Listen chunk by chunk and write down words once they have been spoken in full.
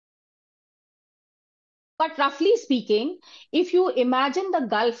But roughly speaking, if you imagine the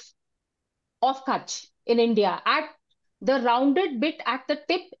Gulf of Kutch in India, at the rounded bit at the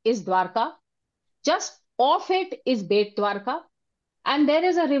tip is Dwarka. Just off it is Bet Dwarka. And there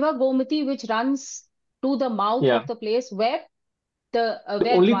is a river Gomati which runs to the mouth Yeah. of the place where The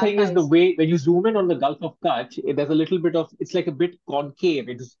where only thing is Dwarka the is. way when you zoom in on the Gulf of Kutch, there's a little bit of it's like a bit concave.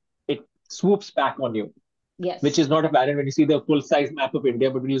 It swoops back on you, which Yes, is not apparent when you see the full size map of India.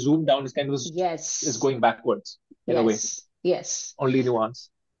 But when you zoom down, it's kind of is yes, going backwards in a way. yes, yes. Only nuance.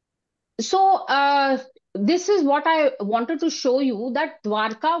 So, this is what I wanted to show you, that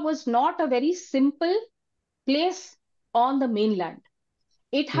Dwarka was not a very simple place on the mainland.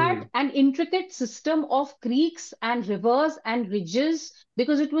 It had Hmm. an intricate system of creeks and rivers and ridges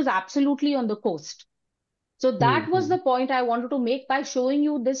because it was absolutely on the coast. So Hmm. that was Hmm. the point I wanted to make by showing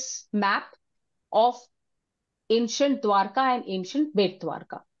you this map of ancient Dwarka and ancient Bet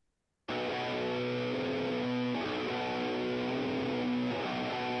Dwarka.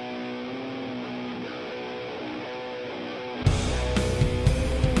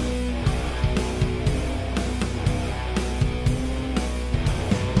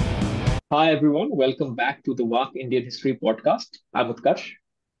 Hi everyone, welcome back to the WAC Indian History Podcast. I'm Utkarsh.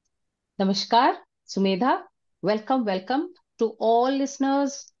 Namaskar, Sumedha. Welcome, welcome to all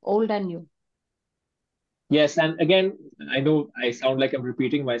listeners, old and new. Yes, and again, I know I sound like I'm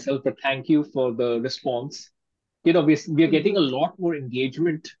repeating myself, but thank you for the response. We are getting a Indeed. lot more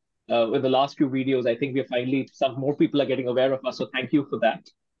engagement with the last few videos. I think we're finally some more people are getting aware of us. So thank you for that.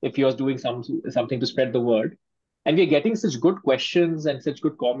 If you're doing something to spread the word, and we're getting such good questions and such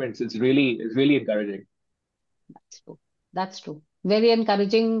good comments, it's really encouraging. That's true. That's true. Very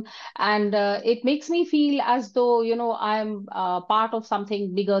encouraging. And it makes me feel as though, I'm part of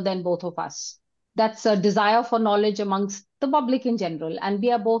something bigger than both of us. That's a desire for knowledge amongst the public in general. And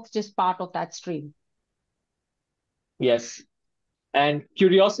we are both just part of that stream. Yes, and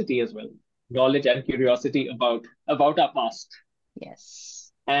curiosity as well, knowledge and curiosity about our past.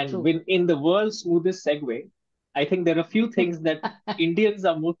 Yes, And true. when in the world's smoothest segue, I think there are a few things that Indians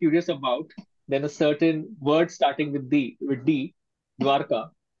are more curious about than a certain word starting with D, Dwarka.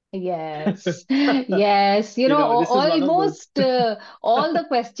 Yes, yes. This is one of those. Almost all the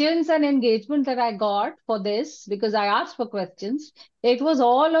questions and engagement that I got for this, because I asked for questions, it was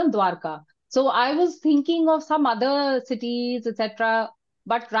all on Dwarka. So I was thinking of some other cities, etc.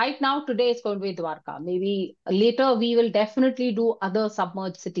 But right now, today, it's going to be Dwarka. Maybe later we will definitely do other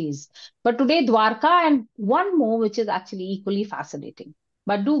submerged cities. But today, Dwarka, and one more, which is actually equally fascinating.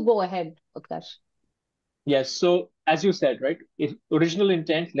 But do go ahead, Utkarsh. Yes, so as you said, right? Original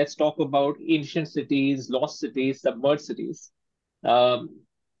intent, let's talk about ancient cities, lost cities, submerged cities. Um,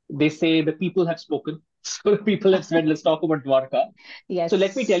 they say the people have spoken. So the people have said, let's talk about Dwarka. So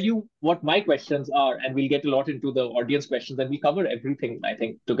let me tell Yes. you what my questions are, and we'll get a lot into the audience questions, and we cover everything, I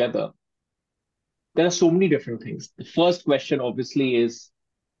think, together. There are so many different things. The first question, obviously, is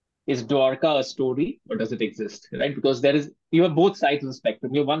Dwarka a story or does it exist? Right? Because you have both sides of the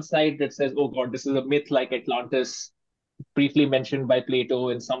spectrum. You have one side that says, oh God, this is a myth like Atlantis, briefly mentioned by Plato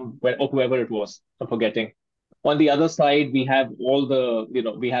in some or whoever it was, I'm forgetting. On the other side, we have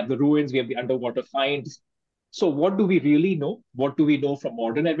we have the ruins, we have the underwater finds. So, what do we really know? What do we know from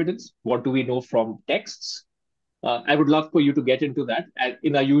modern evidence? What do we know from texts? I would love for you to get into that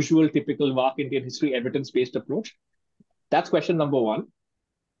in our usual, typical WAC Indian history evidence based approach. That's question number one.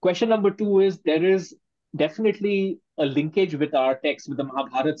 Question number two is there is definitely a linkage with our text, with the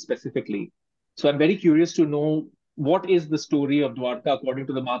Mahabharata specifically. So I'm very curious to know what is the story of Dwarka according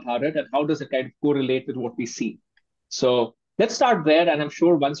to the Mahabharata and how does it kind of correlate with what we see. So let's start there, and I'm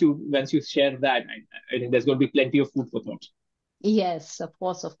sure once you share that, I think there's going to be plenty of food for thought. Yes, of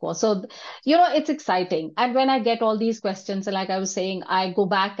course, of course. So, it's exciting. And when I get all these questions, like I was saying, I go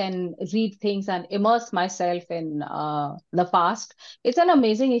back and read things and immerse myself in the past. It's an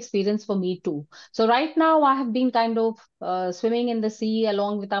amazing experience for me too. So right now, I have been kind of swimming in the sea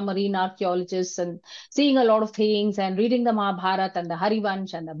along with our marine archaeologists and seeing a lot of things and reading the Mahabharata and the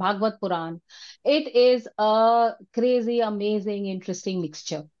Harivansh and the Bhagavad Puran. It is a crazy, amazing, interesting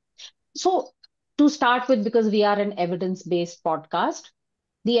mixture. So, to start with, because we are an evidence-based podcast,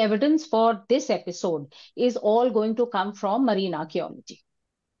 the evidence for this episode is all going to come from marine archaeology.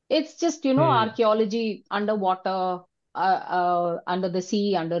 It's just, Hmm. archaeology underwater, under the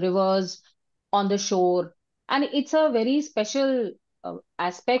sea, under rivers, on the shore. And it's a very special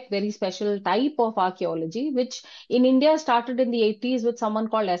aspect, very special type of archaeology, which in India started in the 80s with someone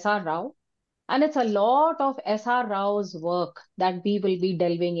called S.R. Rao. And it's a lot of S.R. Rao's work that we will be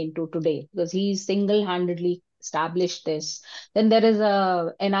delving into today because he single-handedly established this. Then there is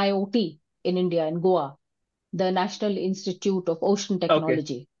a NIOT in India, in Goa. the National Institute of Ocean Okay,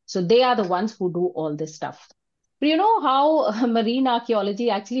 Technology. So they are the ones who do all this stuff. But you know how marine archaeology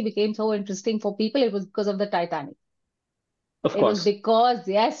actually became so interesting for people? It was because of the Titanic. of It was course. because,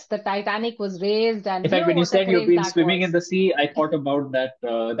 yes, the Titanic was raised, In and you fact, know when you what a said you've craze been that swimming in was. the sea, I thought about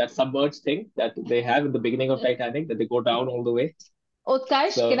that submerged thing that they have in the beginning of Titanic, that they go down all the way.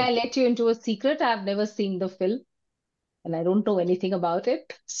 Utkarsh, can So I let you into a secret? I've never seen the film and I don't know anything about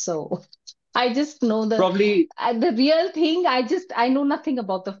it. So I just know probably the real thing. I know nothing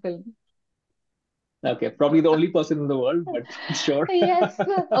about the film. okay, probably the only person in the world, but sure. Yes.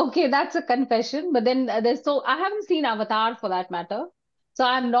 Okay, that's a confession. But then I haven't seen Avatar for that matter. So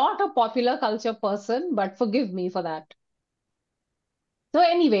I'm not a popular culture person, but forgive me for that. So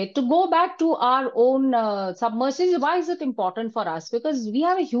anyway, to go back to our own submersibles, why is it important for us? Because we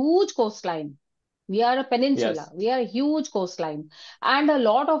have a huge coastline. We are a peninsula. Yes. We are a huge coastline. And a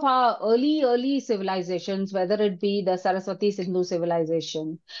lot of our early civilizations, whether it be the Saraswati Sindhu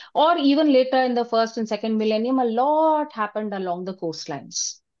civilization, or even later in the first and second millennium, a lot happened along the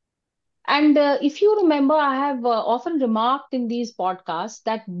coastlines. And if you remember, I have often remarked in these podcasts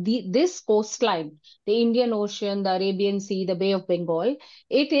that this coastline, the Indian Ocean, the Arabian Sea, the Bay of Bengal,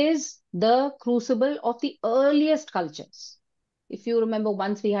 it is the crucible of the earliest cultures. If you remember,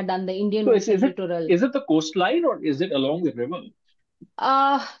 once we had done the Indian So is, Ocean is it littoral, is it the coastline or is it along the river?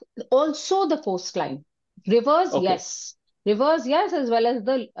 uh, also the coastline. Rivers, Okay. yes. Rivers, yes, as well as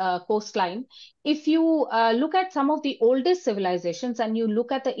the coastline. If you look at some of the oldest civilizations and you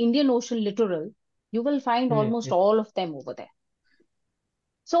look at the Indian Ocean littoral, you will find almost Hmm. all of them over there.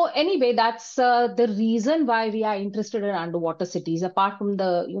 So anyway, that's the reason why we are interested in underwater cities, apart from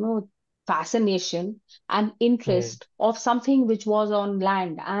the, fascination and Hmm. interest of something which was on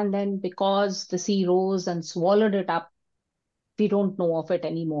land. And then because the sea rose and swallowed it up, we don't know of it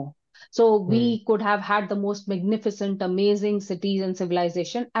anymore. So Hmm. we could have had the most magnificent, amazing cities and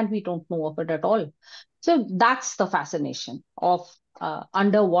civilization, and we don't know of it at all. So that's the fascination of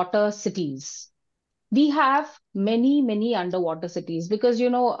underwater cities. We have many underwater cities because,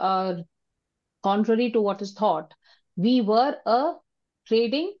 contrary to what is thought, we were a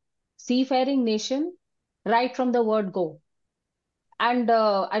trading, seafaring nation right from the word go. And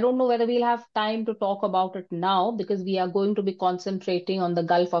I don't know whether we'll have time to talk about it now because we are going to be concentrating on the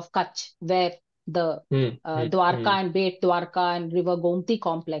Gulf of Kutch, where the Hmm. Hmm. Dwarka Hmm. and Bet Dwarka and River Gomti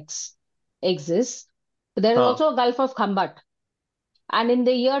complex exists. But there is Ah. also a Gulf of Khambat. And in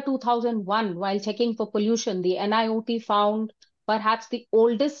the year 2001, while checking for pollution, the NIOT found perhaps the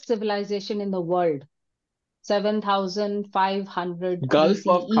oldest civilization in the world, 7,500 Gulf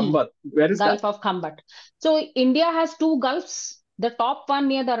of BCE, Khambat. Where is that? Gulf of Khambat. So India has two gulfs. The top one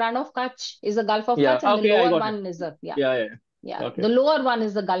near the Run of Kutch is the Gulf of Yeah. Kutch, and the Okay, I lower got it. one is Yeah, yeah, yeah, yeah. the Okay. lower one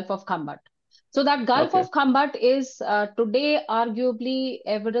is the Gulf of Khambat. So that Gulf Okay. of Khambat is today arguably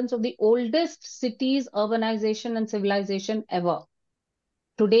evidence of the oldest cities, urbanization, and civilization ever.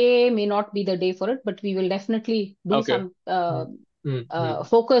 Today may not be the day for it, but we will definitely do Okay. some Hmm. Hmm. Hmm.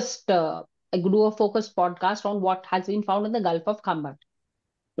 focused, do a focused podcast on what has been found in the Gulf of Khambat.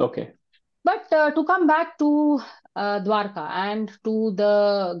 Okay. But to come back to Dwarka and to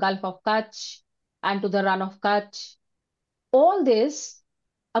the Gulf of Kutch and to the Run of Kutch, all this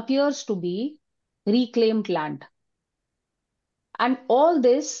appears to be reclaimed land. And all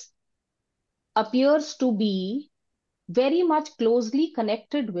this appears to be very much closely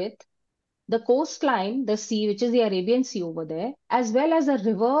connected with the coastline, the sea, which is the Arabian Sea over there, as well as a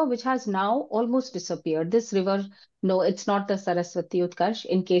river which has now almost disappeared. This river, no, it's not the Saraswati Utkarsh,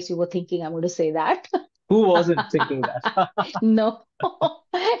 in case you were thinking I'm going to say that. Who wasn't thinking that? No,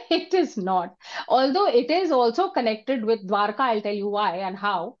 it is not. Although it is also connected with Dwarka, I'll tell you why and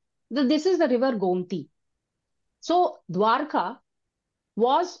how. This is the river Gomti. So Dwarka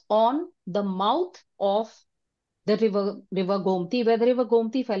was on the mouth of the river Gomti, where the river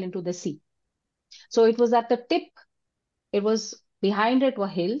Gomti fell into the sea. So it was at the tip, it was behind it were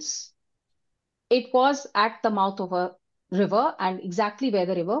hills. It was at the mouth of a river and exactly where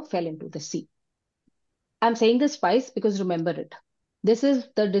the river fell into the sea. I'm saying this twice because remember it. This is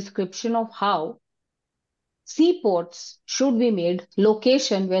the description of how seaports should be made,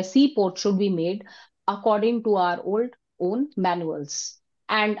 location where seaports should be made according to our own manuals.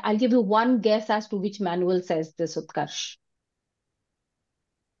 And I'll give you one guess as to which manual says this, Utkarsh.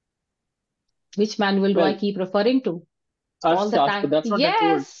 Which manual do I Well, keep referring to all the Arshtash, but time? that's not that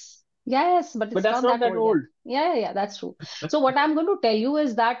old. Yes, but But it's that's not not that that old yet. old. Yeah, that's true. So what I'm going to tell you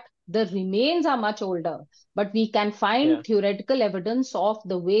is that the remains are much older, but we can Yeah. find theoretical evidence of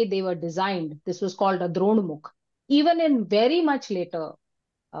the way they were designed. This was called a dronmukh. Even in very much later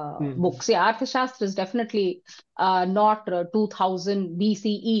Hmm. books. Yeah, Arthashastra is definitely not 2000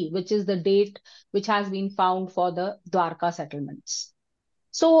 BCE, which is the date which has been found for the Dwarka settlements.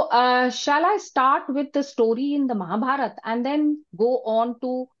 So, shall I start with the story in the Mahabharata and then go on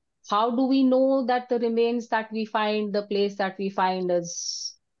to how do we know that the remains that we find, the place that we find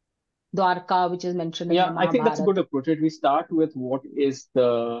is Dwarka, which is mentioned in the Yeah, I think that's a Mahabharata? good approach. Right? We start with what is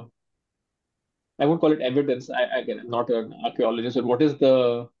the, I won't call it evidence. Again, I'm not an archaeologist, but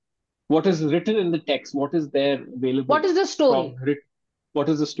what is written in the text? What is there What available is the from story? writ? What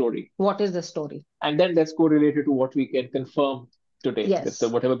is the story? What is the story? And then let's correlate it to what we can confirm today with the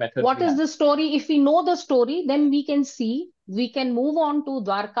Yes. whatever methods What we is have. the story? If we know the story, then we can see, we can move on to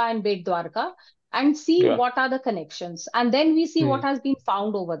Dwarka and Bet Dwarka and see Yeah. what are the connections. And then we see what Hmm. has been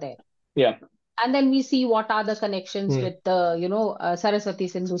found over there. Yeah. And then we see what are the connections Hmm. with the, Saraswati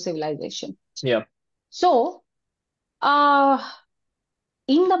Sindhu civilization. Yeah. So, uh,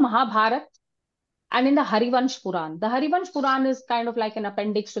 in the Mahabharata and in the Harivansh Puran, the Harivansh Puran is kind of like an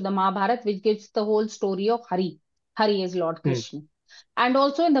appendix to the Mahabharata, which gives the whole story of Hari. Hari is Lord Hmm. Krishna. And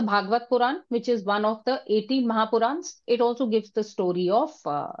also in the Bhagavad Puran, which is one of the 18 Mahapurans, it also gives the story of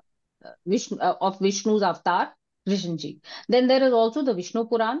Vishnu's avatar, Krishnji. Then there is also the Vishnu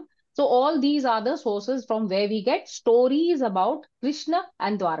Puran. So all these are the sources from where we get stories about Krishna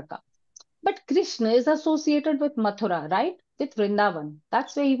and Dwarka. But Krishna is associated with Mathura, right? With Vrindavan.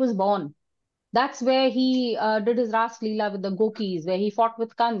 That's where he was born. That's where he did his Ras Leela with the Gopis, where he fought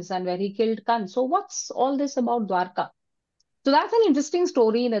with Kans and where he killed Kans. So what's all this about Dwarka? So that's an interesting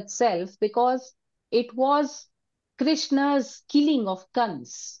story in itself because it was Krishna's killing of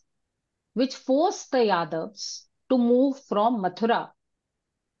Kans, which forced the Yadavs to move from Mathura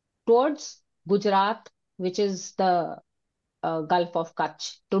towards Gujarat, which is the Gulf of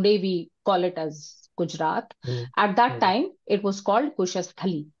Kutch. Today we call it as Gujarat. Hmm. At that Hmm. time, it was called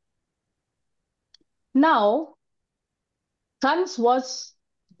Kushasthali. Now, Kans was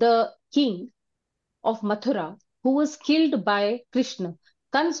the king of Mathura who was killed by Krishna.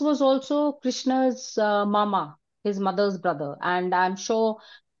 Kans was also Krishna's mama, his mother's brother. And I'm sure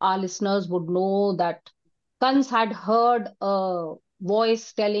our listeners would know that Kans had heard a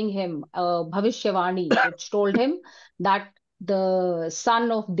voice telling him, Bhavishyavani, which told him that the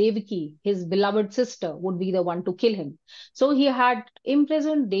son of Devaki, his beloved sister, would be the one to kill him. So he had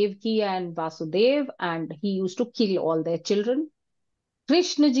imprisoned Devaki and Vasudev, and he used to kill all their children.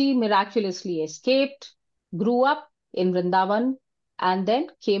 Krishnaji miraculously escaped, grew up in Vrindavan, and then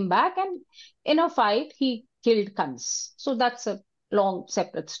came back and in a fight he killed Kans. So that's a long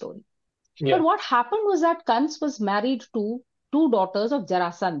separate story. But Yeah. what happened was that Kans was married to two daughters of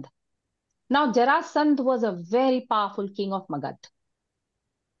Jarasandh. Now Jarasandh was a very powerful king of Magad,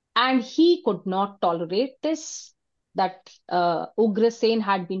 and he could not tolerate this that Ugrasen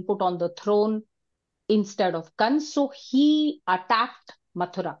had been put on the throne instead of Kans. So he attacked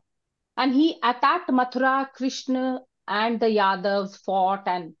Mathura. And he attacked Mathura. Krishna and the Yadavs fought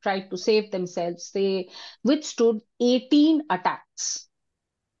and tried to save themselves. They withstood 18 attacks.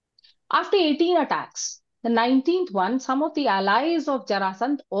 After 18 attacks, the 19th one, some of the allies of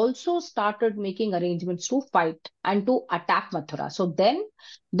Jarasandh also started making arrangements to fight and to attack Mathura. So then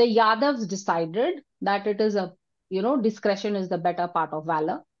the Yadavs decided that it is discretion is the better part of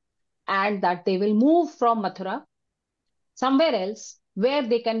valor, and that they will move from Mathura somewhere else where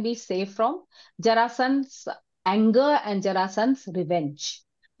they can be safe from Jarasandh's anger and Jarasandh's revenge.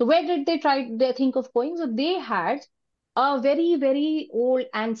 So where did they think of going? So they had a very, very old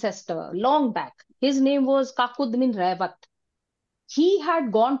ancestor long back. His name was Kakudmin Revat. He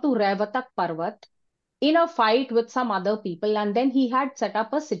had gone to Revatak Parvat in a fight with some other people, and then he had set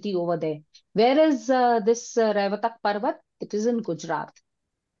up a city over there. Where is this Revatak Parvat? It is in Gujarat.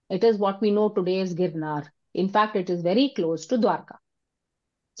 It is what we know today as Girnar. In fact, it is very close to Dwarka.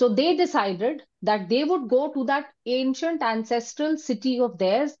 So they decided that they would go to that ancient ancestral city of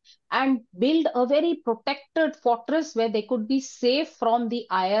theirs and build a very protected fortress where they could be safe from the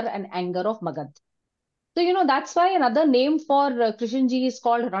ire and anger of Magad. So, that's why another name for Krishnji is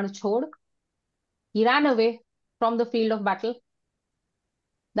called Ranchhod. He ran away from the field of battle.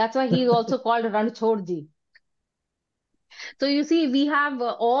 That's why he is also called Ranchhodji. So you see, we have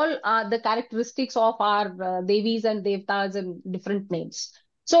all the characteristics of our Devis and Devtas and different names.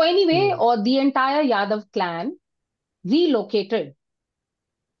 So anyway, Hmm. or the entire Yadav clan relocated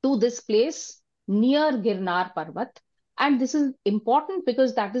to this place near Girnar Parvat. And this is important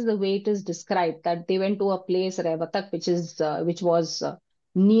because that is the way it is described, that they went to a place, Revatak, which was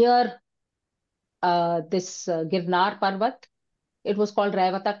near this Girnar Parvat. It was called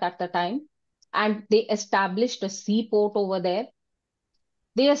Revatak at the time. And they established a seaport over there.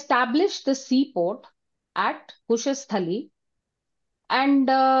 They established the seaport at Kushasthali, and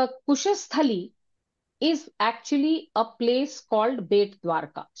Kushasthali is actually a place called Bet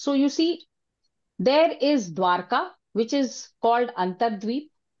Dwarka. So you see, there is Dwarka, which is called Antardweep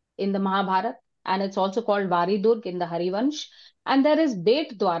in the Mahabharata, and it's also called Varidurg in the Harivansh. And there is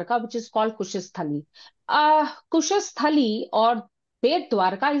Bet Dwarka, which is called Kushasthali. Kushasthali or Bet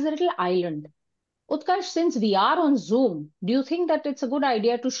Dwarka is a little island. Utkarsh, since we are on Zoom, do you think that it's a good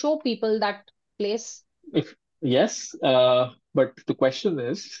idea to show people that place? If yes, but the question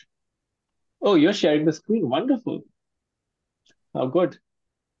is, oh, you're sharing the screen. Wonderful. How good.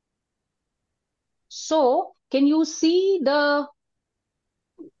 So, can you see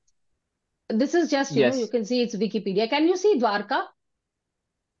this is just, you Yes, can see it's Wikipedia. Can you see Dwarka?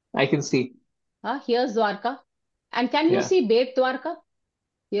 I can see. Here's Dwarka. And can you Yeah. see Bet Dwarka?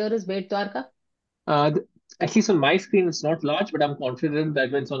 Here is Bet Dwarka. At least on my screen, it's not large, but I'm confident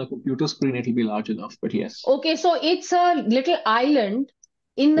that when it's on a computer screen, it'll be large enough. But yes. Okay, so it's a little island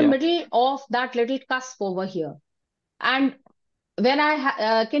in the Yeah. middle of that little cusp over here. And when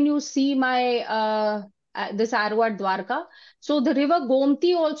can you see my this arrow at Dwarka? So the river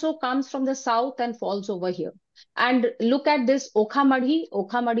Gomti also comes from the south and falls over here. And look at this Okhamadhi.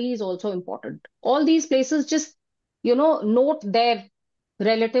 Okhamadhi is also important. All these places just, note their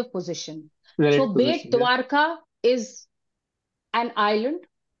relative position. So Relative Bet position. Yeah. Dwarka is an island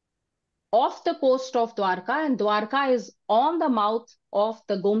off the coast of Dwarka, and Dwarka is on the mouth of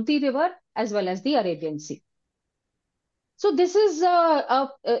the Gomti River as well as the Arabian Sea. So this is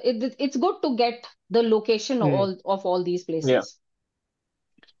it's good to get the location Hmm. of all these Yeah. places.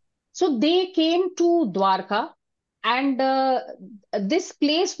 So they came to Dwarka, and this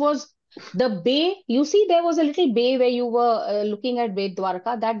place was the bay. You see, there was a little bay where you were looking at Bay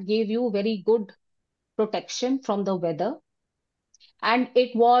Dwarka that gave you very good protection from the weather, and there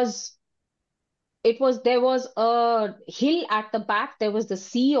was a hill at the back. There was the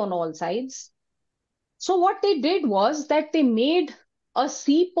sea on all sides. So what they did was that they made a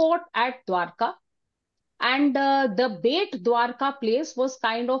seaport at Dwarka, and the Bet Dwarka place was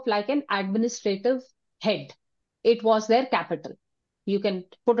kind of like an administrative head. It was their capital. You can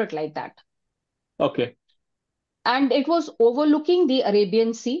put it like that. Okay. And it was overlooking the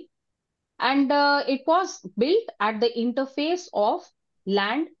Arabian Sea, and it was built at the interface of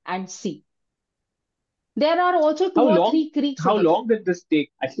land and sea. There are also two How or long? three creeks How over here. long did this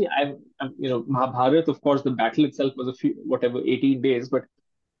take? Actually, Mahabharata. Of course, the battle itself was a few, whatever, 18 days, but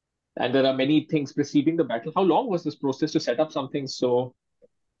and there are many things preceding the battle. How long was this process to set up something so?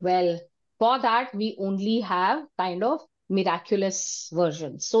 Well, for that, we only have kind of miraculous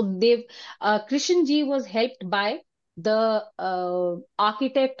versions. So Krishan ji was helped by the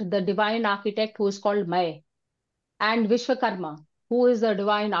architect, the divine architect who is called May, and Vishwakarma, who is the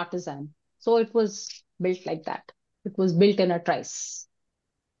divine artisan. So it was built like that. It was built in a trice.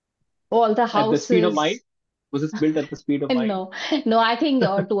 All the At the speed of mind? houses. Was this built at the speed of mind? No, no, I think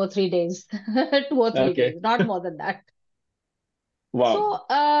 2 or 3 days, 2 or 3 days, Okay. not more than that. Wow. So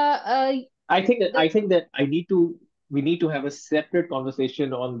I the think that we need to have a separate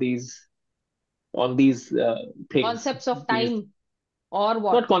conversation on these things, concepts of these time or not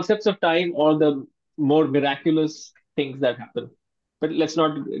what? concepts of time or the more miraculous things that happen. But let's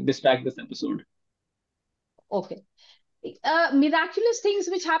not distract this episode. Okay. Miraculous things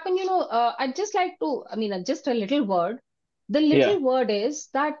which happen, I'd just like to, just a little word. The Yeah. little word is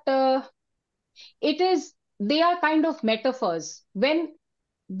that they are kind of metaphors. When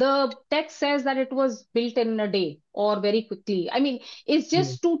the text says that it was built in a day or very quickly, it's Hmm.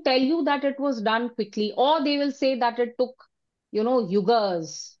 just to tell you that it was done quickly, or they will say that it took,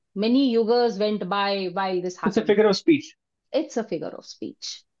 yugas. Many yugas went by while this It's a happened. figure of speech. It's a figure of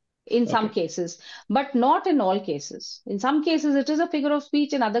speech in some Okay. cases, but not in all cases. In some cases, it is a figure of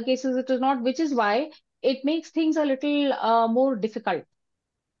speech, in other cases, it is not, which is why it makes things a little more difficult.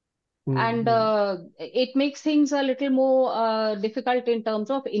 And Hmm. it makes things a little more difficult in terms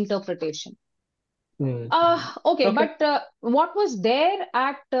of interpretation. Hmm. Hmm. Okay, Okay. but what was there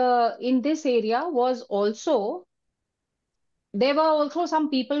at in this area was also there were also some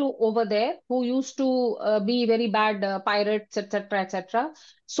people over there who used to be very bad pirates, etc., etc.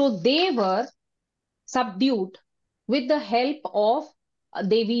 So they were subdued with the help of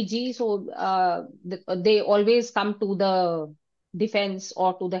Devi ji. So they always come to the defense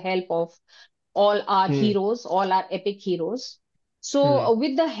or to the help of all our Hmm. heroes, all our epic heroes. So Hmm.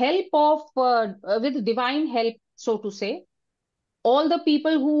 with the help of, with divine help, so to say, all the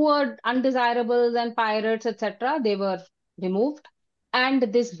people who were undesirables and pirates, etc., they were removed. And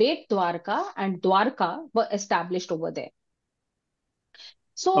this Bet Dwarka and Dwarka were established over there.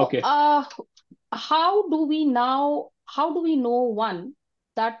 So, Okay. how do we know, one,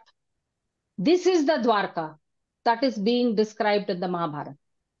 that this is the Dwarka that is being described in the Mahabharata?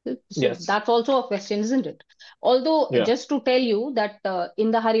 So Yes. that's also a question, isn't it? Although, Yeah. just to tell you that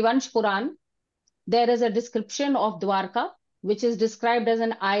in the Harivansh Puran, there is a description of Dwarka, which is described as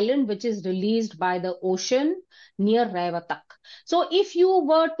an island which is released by the ocean near Raivatak. So if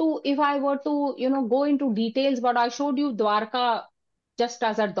I were to, go into details, but I showed you Dwarka just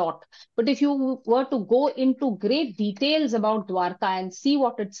as a dot. But if you were to go into great details about Dwarka and see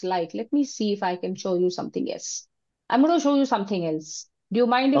what it's like, let me see if I can show you something else. I'm going to show you something else. Do you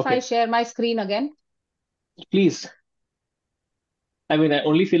mind if I Okay. share my screen again? Please. I mean, I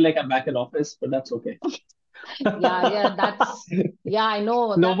only feel like I'm back in office, but that's okay. Yeah, I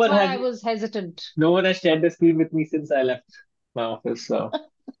know. No That's one why has I was hesitant. no one has shared the screen with me since I left my office. So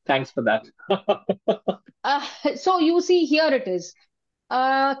thanks for that. Uh, so you see, here it is.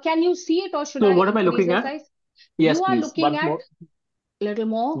 Can you see it, or should So I what am I increase looking the at? size? Yes, You are please. looking at a little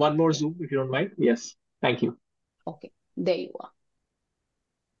more. One more Yeah. zoom, if you don't mind. Yes. Thank you. Okay. There you are.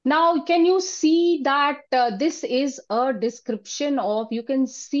 Now, can you see that this is a description of, you can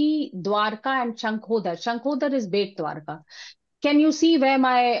see Dwarka and Shankhodar. Shankhodar is Bet Dwarka. Can you see where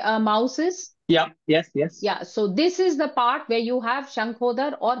my mouse is? Yeah. Yes. Yes. Yeah. So this is the part where you have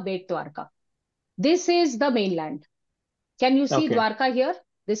Shankhodar or Bet Dwarka. This is the mainland. Can you see Okay. Dwarka here?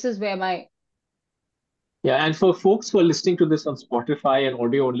 This is where my, Yeah. And for folks who are listening to this on Spotify and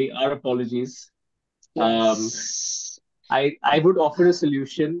audio only, our apologies. Um, yes. I would offer a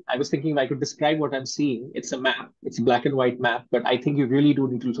solution. I was thinking if I could describe what I'm seeing. It's a map. It's a black and white map, but I think you really do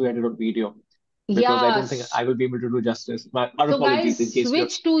need to look at it on video because I don't think Yes. I will be able to do justice. Our So apologies in guys, case you're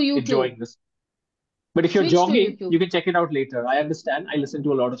switch to YouTube. enjoying this. But if you're Switch to jogging, YouTube. you can check it out later. I understand. I listen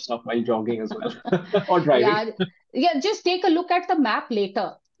to a lot of stuff while jogging as well or driving. Yeah. Yeah, just take a look at the map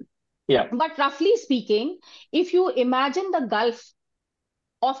later. Yeah. But roughly speaking, if you imagine the Gulf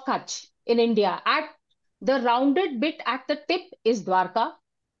of Kutch in India, at the rounded bit at the tip is Dwarka.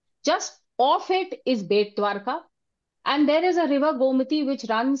 Just off it is Bet Dwarka. And there is a river Gomati which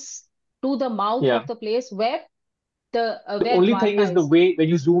runs to the mouth Yeah. of the place where The where only thing is Dwarka the is. way when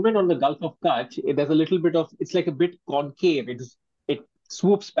you zoom in on the Gulf of Kutch, there's a little bit of it's like a bit concave. It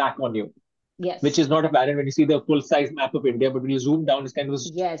swoops back on you, which Yes. is not apparent when you see the full size map of India. But when you zoom down, it's kind of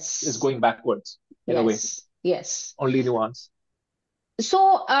is Yes. going backwards in a way. Yes. Yes. Only nuance.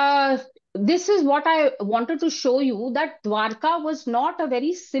 So, this is what I wanted to show you, that Dwarka was not a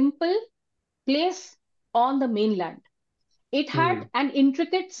very simple place on the mainland. It had Hmm. an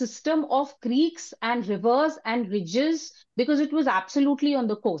intricate system of creeks and rivers and ridges because it was absolutely on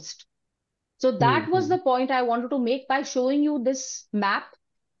the coast. So, Hmm. that was Hmm. the point I wanted to make by showing you this map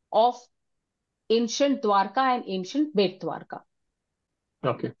of ancient Dwarka and ancient Bet Dwarka.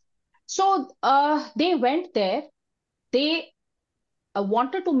 Okay. So, they went there. They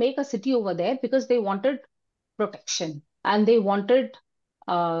wanted to make a city over there because they wanted protection and they wanted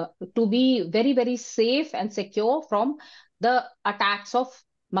to be very, very safe and secure from the attacks of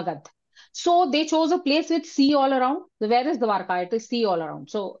Magad. So they chose a place with sea all around. Where is Dwarka? It is sea all around.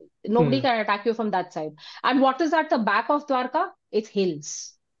 So nobody Hmm. can attack you from that side. And what is at the back of Dwarka? It's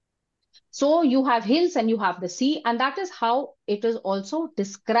hills. So you have hills and you have the sea, and that is how it is also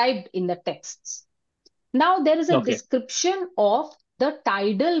described in the texts. Now, there is a Okay. description of the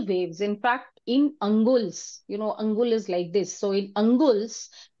tidal waves. In fact, in anguls, angul is like this. So, in anguls,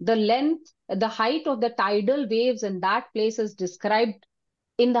 the length, the height of the tidal waves in that place is described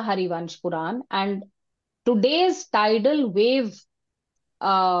in the Harivansh Puran. And today's tidal wave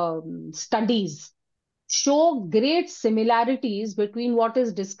studies show great similarities between what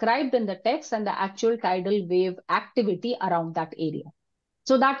is described in the text and the actual tidal wave activity around that area.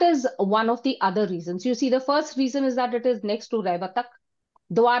 So that is one of the other reasons. You see, the first reason is that it is next to Revatak.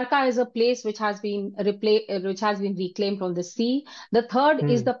 Dwarka is a place which has been reclaimed from the sea. The third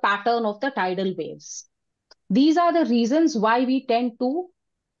is Hmm. the pattern of the tidal waves. These are the reasons why we tend to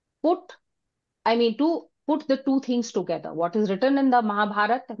put, to put the two things together. What is written in the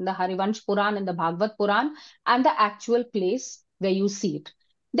Mahabharata, in the Harivansh Puran, in the Bhagavad Puran, and the actual place where you see it.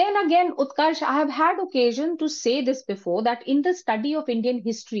 Then again, Utkarsh, I have had occasion to say this before, that in the study of Indian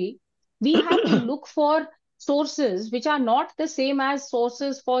history, we have to look for sources which are not the same as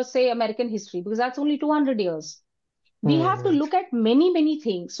sources for, say, American history, because that's only 200 years. We have to Hmm. look at many, many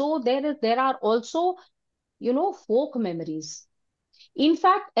things. So there are also, folk memories. In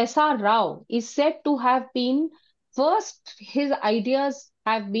fact, S.R. Rao is said to have been first, his ideas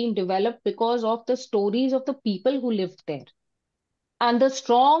have been developed because of the stories of the people who lived there. and the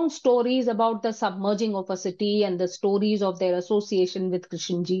strong stories about the submerging of a city and the stories of their association with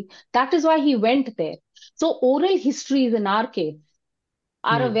Krishnji. That is why he went there. So oral histories in our case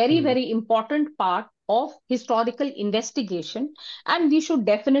are a very, Hmm. very important part of historical investigation, and we should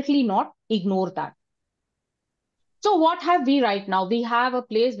definitely not ignore that. So what have we right now? We have a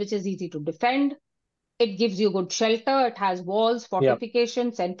place which is easy to defend. It gives you good shelter. It has walls, Yeah.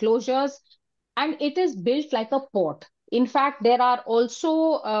 fortifications, enclosures, and it is built like a port. In fact, there are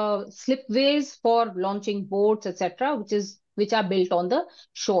also slipways for launching boats, etc., which are built on the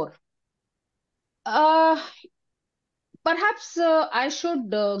shore. Uh, Perhaps I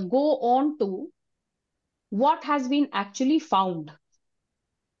should go on to what has been actually found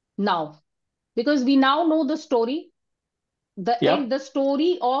now, because we now know the story. Yeah. The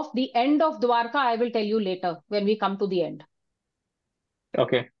story of the end of Dwarka, I will tell you later when we come to the end.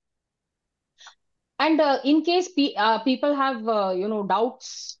 Okay. And in case people have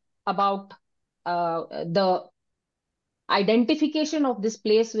doubts about the identification of this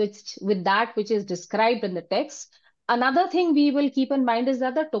place which with that which is described in the text, another thing we will keep in mind is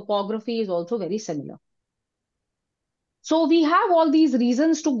that the topography is also very similar. So we have all these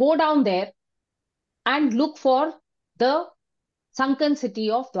reasons to go down there and look for the sunken city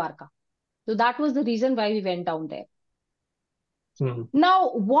of Dwarka. So that was the reason why we went down there. Hmm.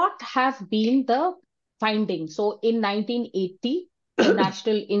 Now, what have been the findings? So in 1980, the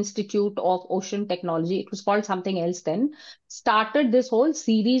National Institute of Ocean Technology, it was called something else then, started this whole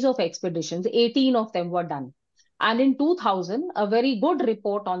series of expeditions. 18 of them were done. And in 2000, a very good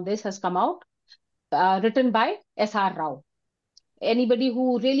report on this has come out, written by S.R. Rao. Anybody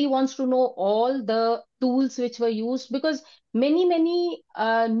who really wants to know all the tools which were used, because many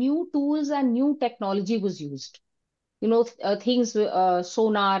new tools and new technology was used, things,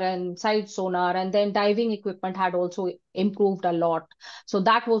 sonar and side sonar, and then diving equipment had also improved a lot, so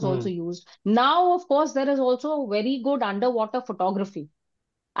that was also Hmm. used. Now of course there is also very good underwater photography,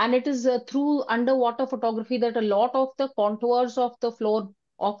 and it is through underwater photography that a lot of the contours of the floor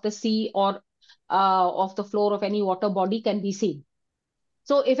of the sea, or of the floor of any water body, can be seen.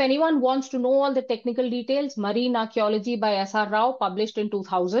 So if anyone wants to know all the technical details, Marine Archaeology by S.R. Rao, published in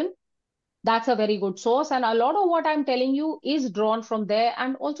 2000, that's a very good source. And a lot of what I'm telling you is drawn from there,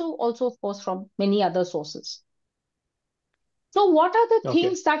 and also of course from many other sources. So what are the Okay.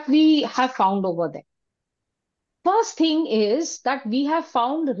 things that we have found over there? First thing is that we have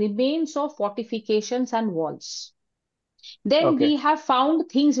found remains of fortifications and walls. Then Okay. we have found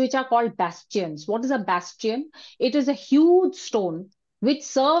things which are called bastions. What is a bastion? It is a huge stone which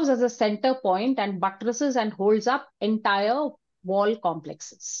serves as a center point and buttresses and holds up entire wall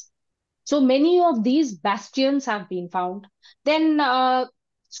complexes. So many of these bastions have been found. Then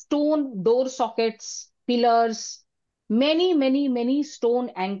stone door sockets, pillars, many stone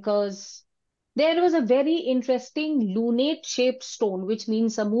anchors. There was a very interesting lunate shaped stone, which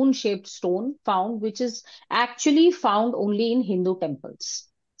means a moon shaped stone found, which is actually found only in Hindu temples.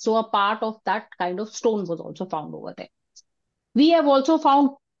 So a part of that kind of stone was also found over there. We have also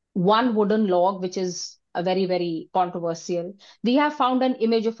found one wooden log, which is a very controversial. We have found an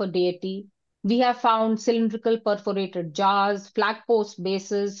image of a deity. We have found cylindrical perforated jars, flagpost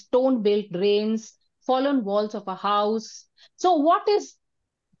bases, stone-built drains, fallen walls of a house. So what is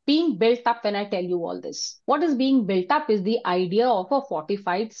being built up when I tell you all this? What is being built up is the idea of a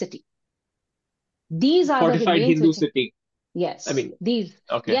fortified city. These are the Fortified remains Hindu which, city. I yes, mean, these,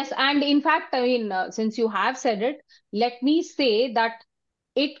 okay. yes. And in fact, I mean, since you have said it, let me say that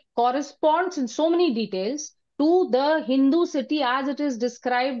it corresponds in so many details to the Hindu city as it is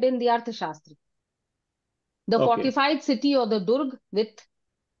described in the Arthashastra. The Okay. fortified city or the Durg with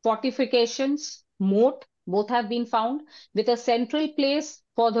fortifications, moat, both have been found, with a central place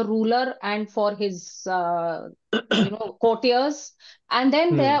for the ruler and for his, courtiers. And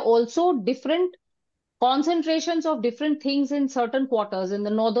then there Hmm. are also different concentrations of different things in certain quarters. In the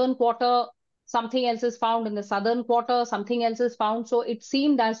northern quarter, something else is found. In the southern quarter, something else is found. So it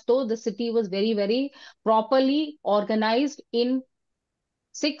seemed as though the city was very properly organized in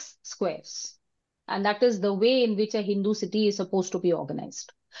 6 squares. And that is the way in which a Hindu city is supposed to be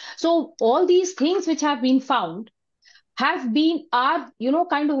organized. So all these things which have been found are,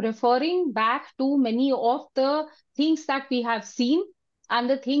 kind of referring back to many of the things that we have seen and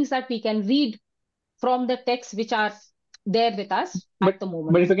the things that we can read from the texts which are there with us But at the but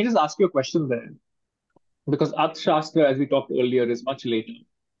moment. if I can just ask you a question there, because Arthashastra, as we talked earlier, is much later.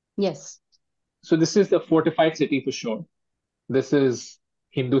 Yes. So this is a fortified city for sure. This is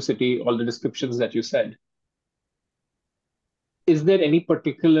Hindu city, all the descriptions that you said. Is there any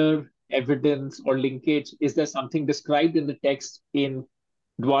particular evidence or linkage? Is there something described in the text in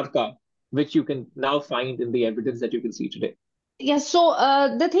Dwarka which you can now find in the evidence that you can see today? Yes, so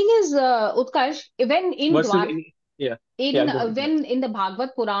the thing is, Utkarsh, when in Versus Dwarka, any, yeah, yeah, go ahead, go ahead. when in the Bhagavad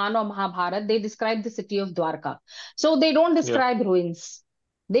Puran or Mahabharata, they describe the city of Dwarka. So they don't Yeah, describe ruins,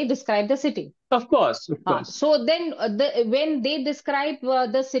 they describe the city. of course, of course. So then, when they describe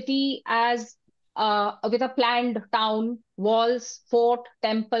the city as with a planned town, walls, fort,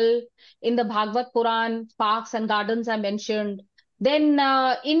 temple, in the Bhagavad Puran, parks and gardens are mentioned. Then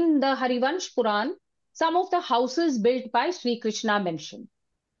in the Harivansh Puran, some of the houses built by Sri Krishna mentioned.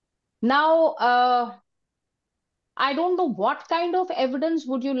 Now, I don't know what kind of evidence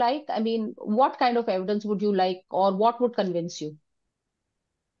would you like? I mean, what kind of evidence would you like, or what would convince you?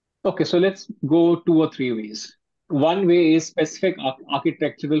 Okay, so let's go two or three ways. One way is specific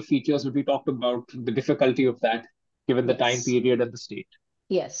architectural features, which we talked about the difficulty of that, given the time Yes, period and the state.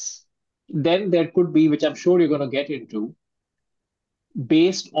 yes. Then there could be, which I'm sure you're going to get into,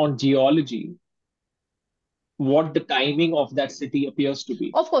 based on geology, what the timing of that city appears to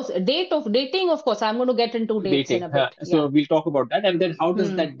be. Of course, dating, of course, I'm going to get into dates in Dating. a bit. So Yeah. we'll talk about that. And then how does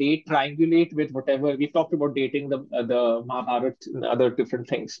Hmm. that date triangulate with whatever we've talked about dating the Mahabharata and other different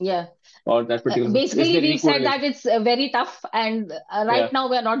things, Yeah. or that particular, is Basically, there any we've said that correlation? it's very tough, and right Yeah. now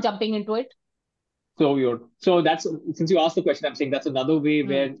we're not jumping into it. So that's, since you asked the question, I'm saying that's another way Hmm.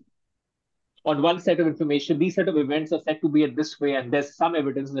 where on one set of information, these set of events are said to be at this way, and there's some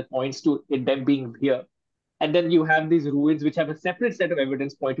evidence that points to it them being here. And then you have these ruins which have a separate set of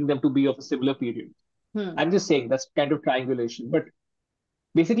evidence pointing them to be of a similar period. Hmm. I'm just saying that's kind of triangulation. But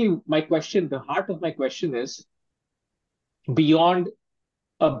basically, my question, the heart of my question is beyond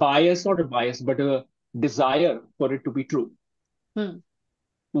a bias, not a bias, but a desire for it to be true. Hmm.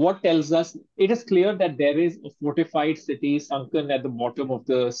 What tells us it is clear that there is a fortified city sunken at the bottom of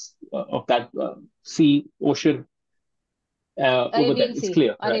the of that sea ocean over there. Arabian It's Sea.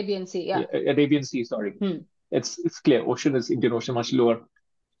 clear, right? Arabian Sea. Yeah, Yeah. Arabian Sea. Sorry, Hmm. it's clear. Ocean is Indian Ocean, much lower.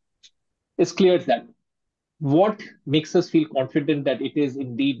 It's clear that what makes us feel confident that it is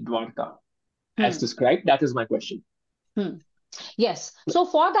indeed Dwarka as Hmm. described. That is my question. Hmm. Yes. So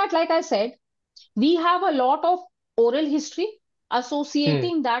for that, like I said, we have a lot of oral history Hmm,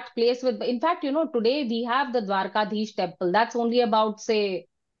 associating that place with. In fact, today we have the Dwarkadhish temple. That's only about, say,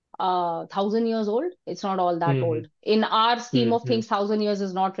 1,000 years old. It's not all that hmm, old. In our scheme hmm, of hmm. things, 1,000 years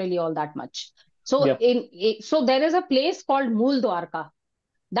is not really all that much. So Yep. so there is a place called Mool Dwarka.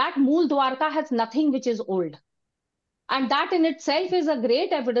 That Mool Dwarka has nothing which is old. And that in itself is a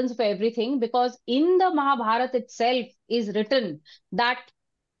great evidence for everything, because in the Mahabharata itself is written that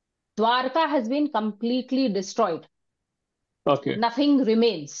Dwarka has been completely destroyed. Okay. Nothing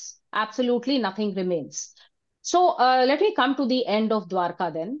remains. Absolutely nothing remains. So let me come to the end of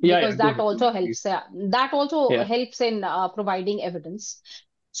Dwarka then, Yeah, because yeah. Go that ahead. Go also ahead, helps. please. That also Yeah. helps in providing evidence.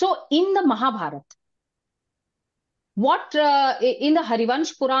 So in the Mahabharata, what in the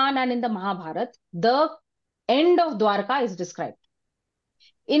Harivansh Puran and in the Mahabharata, the end of Dwarka is described.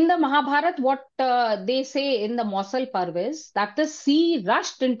 In the Mahabharata, what they say in the Mosul Parv is that the sea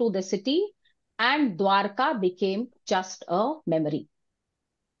rushed into the city and Dwarka became just a memory.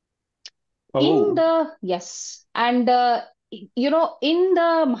 In Oh. the, yes, and in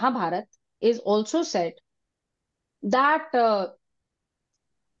the Mahabharata is also said that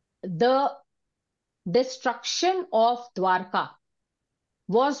the destruction of Dwarka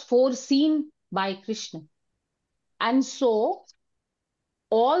was foreseen by Krishna. And so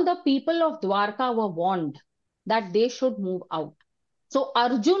all the people of Dwarka were warned that they should move out. So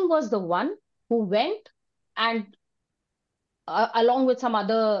Arjun was the one who went, and along with some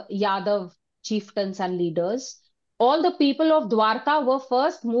other Yadav chieftains and leaders, all the people of Dwarka were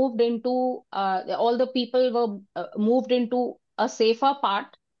first moved into, all the people were moved into a safer part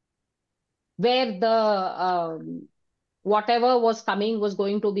where the whatever was coming was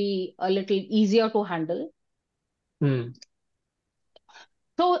going to be a little easier to handle. Hmm.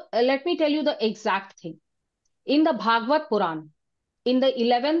 So let me tell you the exact thing. In the Bhagavad Puran, in the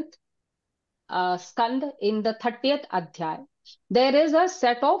 11th skand, in the 30th adhyay, there is a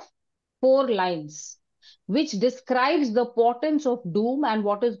set of 4 lines which describes the portents of doom and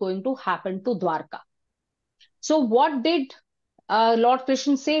what is going to happen to Dwarka. So what did Lord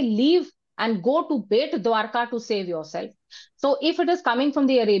Krishna say? Leave and go to Bet Dwarka to save yourself. So if it is coming from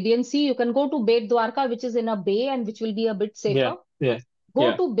the Arabian Sea, you can go to Bet Dwarka, which is in a bay and which will be a bit Yeah. safer. Yeah. Go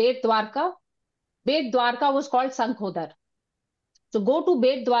Yeah. to Bet Dwarka. Bet Dwarka was called Sankhodar. So go to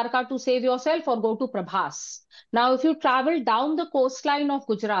Bet Dwarka to save yourself, or go to Prabhas. Now, if you travel down the coastline of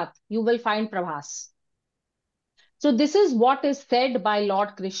Gujarat, you will find Prabhas. So this is what is said by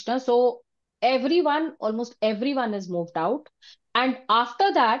Lord Krishna. So everyone, almost everyone is moved out. And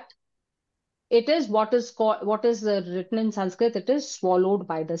after that, it is what is called, what is written in Sanskrit, it is swallowed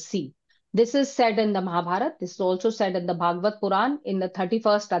by the sea. This is said in the Mahabharata. This is also said in the Bhagavad Puran in the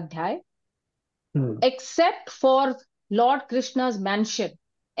 31st Adhyay. Hmm. Except for Lord Krishna's mansion,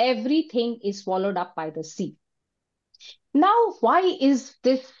 everything is swallowed up by the sea. Now, why is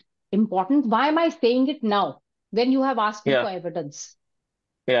this important? Why am I saying it now when you have asked me Yeah. for evidence?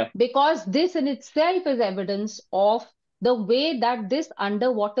 Yeah. Because this in itself is evidence of the way that this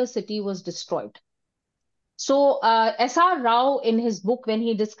underwater city was destroyed. So, S.R. Rao, in his book, when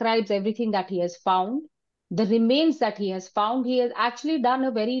he describes everything that he has found, the remains that he has found, he has actually done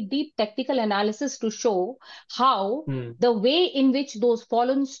a very deep technical analysis to show how Hmm. the way in which those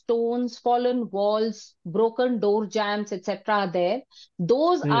fallen stones, fallen walls, broken door jambs, etc., are there,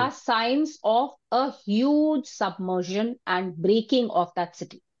 those Hmm. are signs of a huge submersion and breaking of that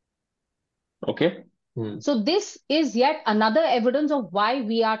city. Okay. Hmm. So, this is yet another evidence of why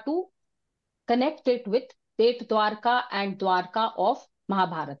we are to connect it with Bet Dwarka and Dwarka of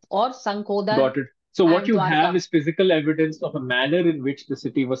Mahabharata or Sankodan Got it. So what and you have Dwarka. is physical evidence of a manner in which the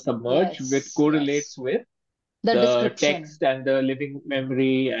city was submerged, which Yes, correlates yes. with The the description. text and the living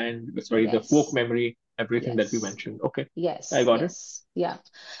memory and sorry, the folk Yes, memory, everything that we yes, mentioned. Okay, I yes, got it. yes. Yeah.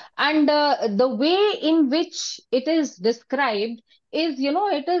 And the way in which it is described is,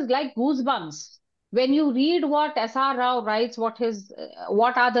 it is like goosebumps. When you read what S.R. Rao writes, what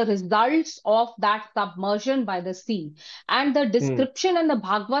are the results of that submersion by the sea, and the Hmm. description in the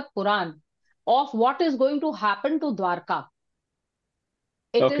Bhagavad Puran of what is going to happen to Dwarka,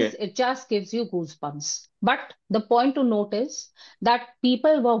 Okay. it just gives you goosebumps. But the point to note is that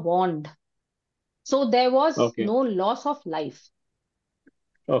people were warned. So there was Okay. no loss of life.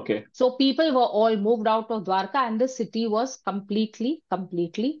 Okay. So people were all moved out of Dwarka and the city was completely,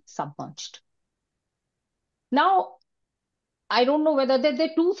 completely submerged. Now, I don't know whether there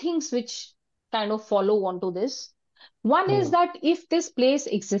are two things which kind of follow onto this. One is Hmm. that if this place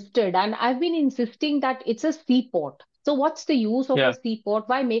existed, and I've been insisting that it's a seaport. So what's the use of a Yeah. seaport?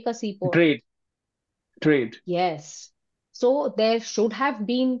 Why make a seaport? Trade. Trade. Yes. So there should have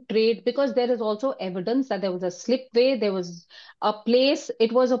been trade because there is also evidence that there was a slipway, there was a place,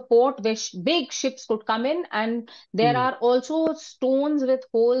 it was a port where big ships could come in, and there Hmm. are also stones with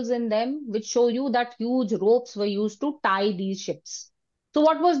holes in them which show you that huge ropes were used to tie these ships. So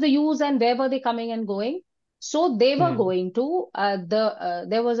what was the use and where were they coming and going? So they were Hmm. going to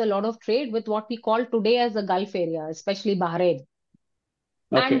there was a lot of trade with what we call today as the Gulf area, especially Bahrain.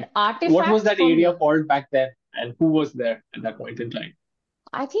 And Okay. What was artifacts that from area here. called back then, and who was there at that point in time?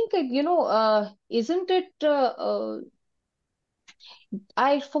 I think isn't it?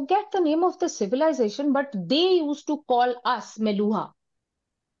 I forget the name of the civilization, but they used to call us Meluha.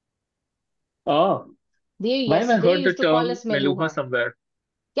 Oh, why have Yes, I they heard the used to call term us Meluha Meluha. somewhere?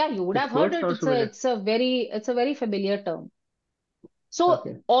 Yeah, you would This have heard word it. sounds familiar. It's a very familiar term. So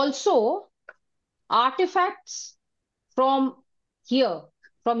Okay. also artifacts from here,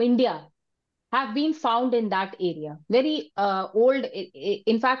 from India, have been found in that area. Very old.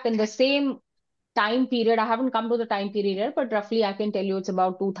 In fact, in the same time period, I haven't come to the time period yet, but roughly I can tell you it's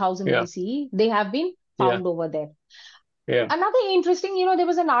about 2000 Yeah. BCE. They have been Yeah. found over there. Yeah. Another interesting, there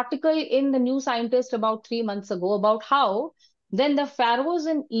was an article in the New Scientist about 3 months ago about how when the pharaohs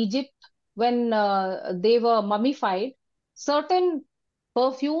in Egypt, when they were mummified, certain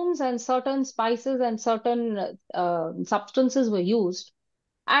perfumes and certain spices and certain substances were used,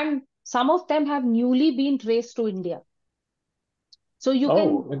 and some of them have newly been traced to India. So you can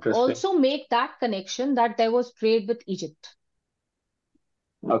Oh, interesting. also make that connection that there was trade with Egypt,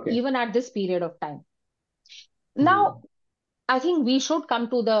 Okay. even at this period of time. Now, Hmm. I think we should come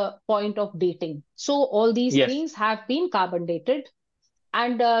to the point of dating. So all these Yes. things have been carbon dated,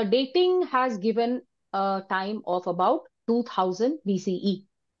 and dating has given a time of about 2000 BCE.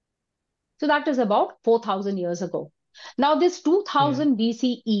 So that is about 4000 years ago. Now, this Hmm. 2000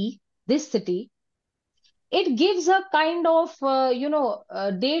 BCE, this city, it gives a kind of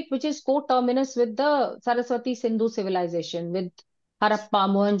date which is coterminous with the Saraswati Sindhu civilization, with Harappa,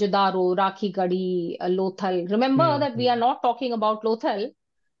 Mohenjo-daro, Rakhigadi, Lothal. Remember Hmm. that we are Hmm. not talking about Lothal,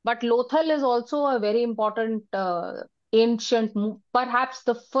 but Lothal is also a very important ancient, perhaps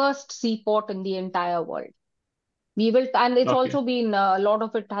the first seaport in the entire world. We will, and it's Okay. also been a lot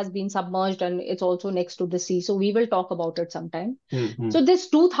of it has been submerged and it's also next to the sea. So we will talk about it sometime. Hmm. Hmm. So this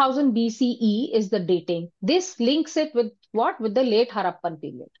 2000 BCE is the dating. This links it with what? With the late Harappan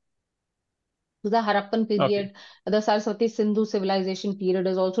period. to the Harappan Okay. period. The Saraswati Sindhu civilization period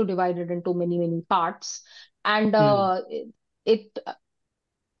is also divided into many, many parts. And Hmm. it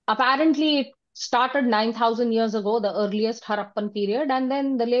apparently it started 9,000 years ago, the earliest Harappan period, and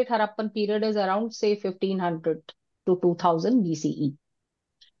then the late Harappan period is around, say, 1500 to 2000 BCE.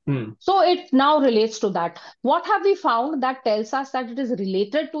 Hmm. So it now relates to that. What have we found that tells us that it is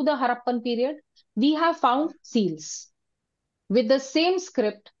related to the Harappan period? We have found seals with the same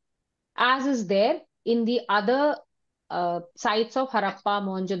script as is there in the other sites of Harappa,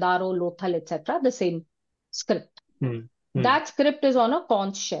 Mohenjo-daro, Lothal, etc. The same script. Hmm. Hmm. That script is on a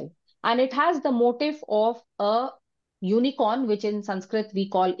conch shell, and it has the motif of a unicorn, which in Sanskrit we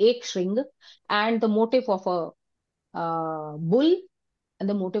call ek shring, and the motif of a bull and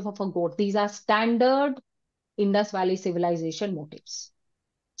the motif of a goat. These are standard Indus Valley civilization motifs.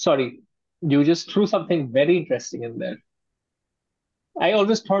 Sorry, you just threw something very interesting in there. I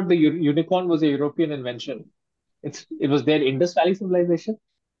always thought the unicorn was a European invention. It was their Indus Valley civilization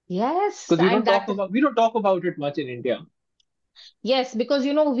Yes, because and that we don't talk about it much in India. yes, because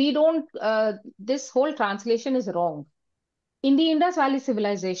we don't. This whole translation is wrong. In the Indus Valley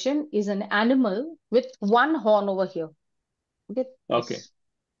civilization is an animal with one horn over here. Okay, Okay. this.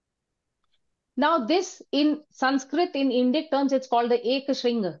 Now this in Sanskrit in Indic terms it's called the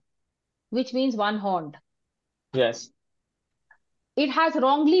Ekashringa, which means one horned. Yes. It has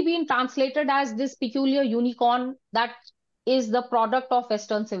wrongly been translated as this peculiar unicorn that is the product of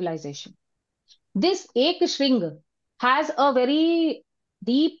Western civilization. This Ekashringa has a very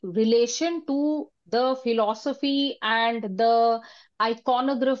deep relation to the philosophy and the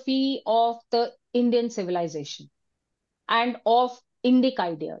iconography of the Indian civilization and of Indic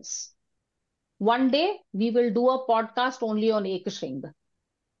ideas. One day we will do a podcast only on Ekashringa.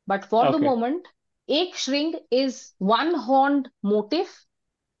 But for the Okay. moment, Ek Shring is one horned motif.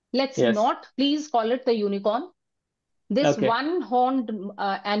 Let's Yes. not please call it the unicorn. This Okay. one horned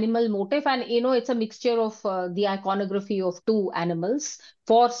animal motif, and it's a mixture of the iconography of two animals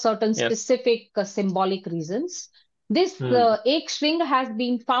for certain Yes. specific symbolic reasons. This Hmm. Ek Shring has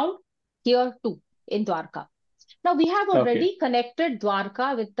been found here too in Dwarka. Now we have Okay. already connected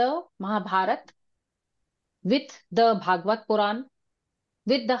Dwarka with the Mahabharata, with the Bhagavad Puran,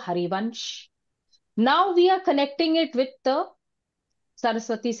 with the Harivansh. Now we are connecting it with the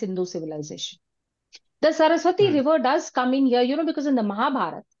Saraswati Sindhu civilization. The Saraswati Hmm. river does come in here, because in the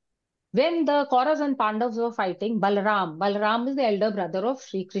Mahabharata, when the Kauravas and Pandavas were fighting, Balaram is the elder brother of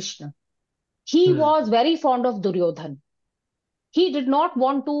Sri Krishna. He Hmm. was very fond of Duryodhan. He did not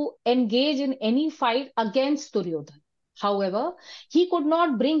want to engage in any fight against Duryodhan. However, he could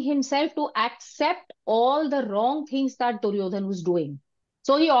not bring himself to accept all the wrong things that Duryodhan was doing.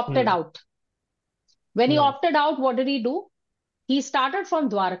 So he opted Hmm. out. When he Hmm. opted out, what did he do? He started from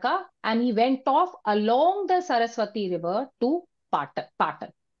Dwarka and he went off along the Saraswati river to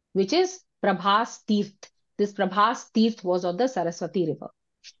Patan, which is Prabhas Tirth. This Prabhas Tirth was on the Saraswati river.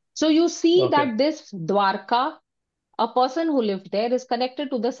 So you see Okay. that this Dwarka, a person who lived there, is connected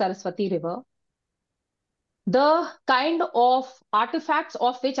to the Saraswati river. The kind of artifacts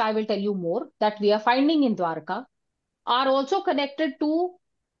of which I will tell you more that we are finding in Dwarka are also connected to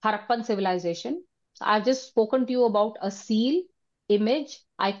Harappan civilization. I've just spoken to you about a seal, image,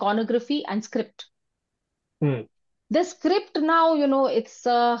 iconography, and script. Hmm. The script now, it's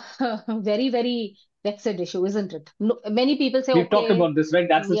a very, very vexed issue, isn't it? No, many people say, We've talked okay, about this, right?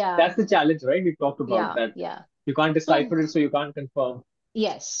 yeah, That's the challenge, right? We've talked about yeah, that. yeah. You can't So, decipher it, so you can't confirm.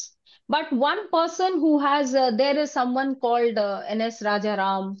 yes. But one person who has, there is someone called N.S.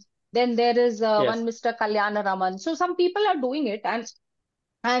 Rajaram, then there is Yes. one Mr. Kalyana Raman. So some people are doing it, and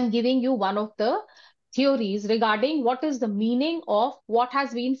I'm giving you one of the theories regarding what is the meaning of what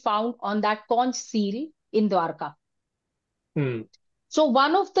has been found on that conch seal in Dwarka. Hmm. So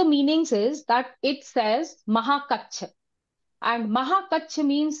one of the meanings is that it says Mahakach, and Mahakach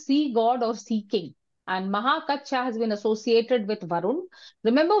means sea god or sea king. And Mahakacha has been associated with Varun.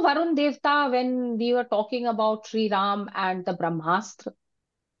 Remember Varun Devta when we were talking about Sri Ram and the Brahmastra?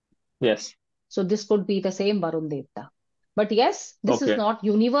 Yes. So this could be the same Varun Devta. But yes, this is Okay. not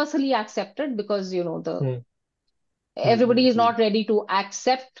universally accepted because the Hmm. Hmm. Hmm. everybody is Hmm. not ready to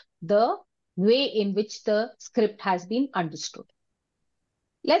accept the way in which the script has been understood.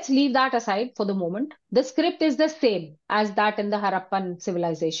 Let's leave that aside for the moment. The script is the same as that in the Harappan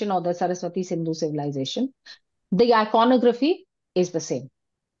civilization or the Saraswati Sindhu civilization. The iconography is the same.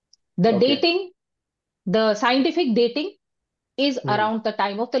 The Okay. dating, the scientific dating is Hmm. around the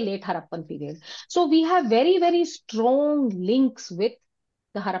time of the late Harappan period. So we have very, very strong links with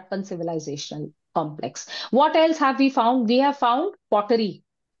the Harappan civilizational complex. What else have we found? We have found pottery.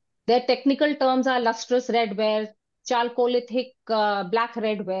 Their technical terms are lustrous redware, chalcolithic black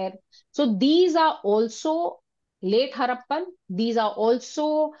redware. So these are also late Harappan. These are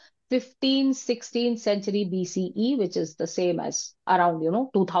also 15th, 16th century BCE, which is the same as around,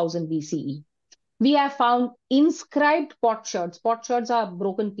 2000 BCE. We have found inscribed potsherds. Potsherds are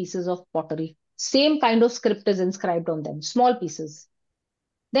broken pieces of pottery. Same kind of script is inscribed on them, small pieces.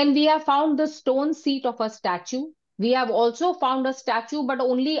 Then we have found the stone seat of a statue. We have also found a statue, but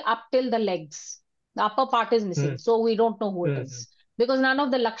only up till the legs. The upper part is missing, Hmm. so we don't know who it Hmm. is. Because none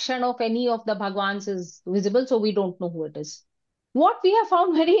of the Lakshan of any of the Bhagwans is visible, so we don't know who it is. What we have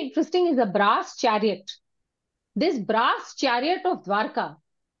found very interesting is a brass chariot. This brass chariot of Dwarka.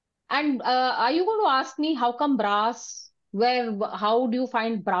 And are you going to ask me how come brass? How do you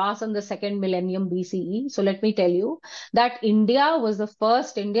find brass in the second millennium BCE? So let me tell you that Indian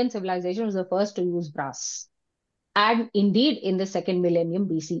civilization was the first to use brass. And indeed, in the second millennium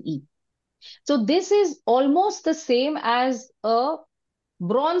BCE. So this is almost the same as a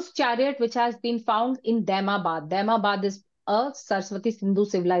bronze chariot which has been found in Daimabad. Daimabad is a Saraswati Sindhu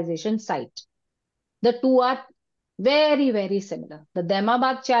civilization site. The two are very, very similar. The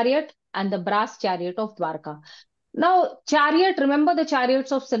Daimabad chariot and the brass chariot of Dwarka. Now, chariot, remember the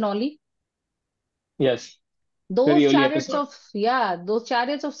chariots of Sinoli? Yes, Those very early chariots episode. of, yeah, those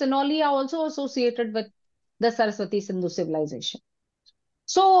chariots of Sinoli are also associated with the Saraswati Sindhu civilization.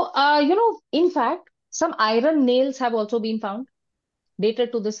 So, in fact, some iron nails have also been found,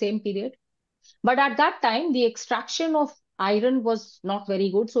 dated to the same period. But at that time, the extraction of iron was not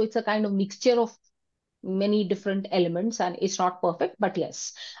very good. So it's a kind of mixture of many different elements and it's not perfect. But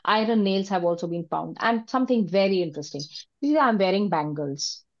yes, iron nails have also been found. And something very interesting. You see, I'm wearing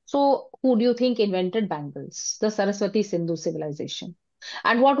bangles. So who do you think invented bangles? The Saraswati Sindhu civilization.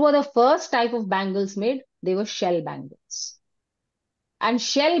 And what were the first type of bangles made? They were shell bangles. And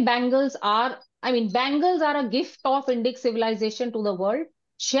shell bangles are, I mean, bangles are a gift of Indic civilization to the world.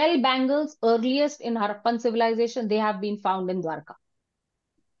 Shell bangles, earliest in Harappan civilization, they have been found in Dwarka.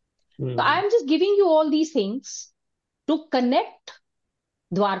 So Hmm. I'm just giving you all these things to connect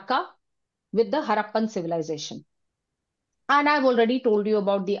Dwarka with the Harappan civilization. And I've already told you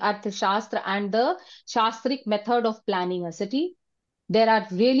about the Arthashastra and the Shastric method of planning a city. There are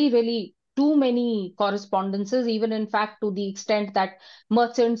really, really too many correspondences, even in fact, to the extent that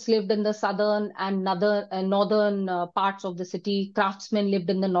merchants lived in the southern and northern parts of the city, craftsmen lived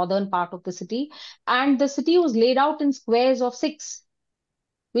in the northern part of the city, and the city was laid out in squares of six,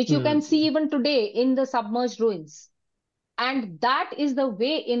 which you can see Hmm. even today in the submerged ruins. And that is the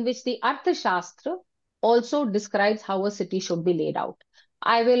way in which the Arthashastra also describes how a city should be laid out.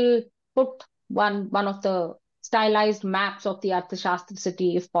 I will put one of the stylized maps of the Arthashastra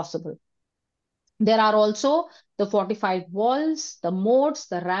city if possible. There are also the fortified walls, the moats,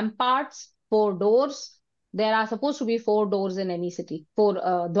 the ramparts, four doors. There are supposed to be four doors in any city, four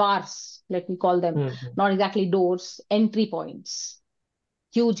dwars, let me call them, Hmm. not exactly doors, entry points,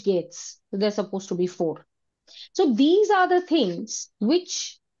 huge gates. They're supposed to be four. So these are the things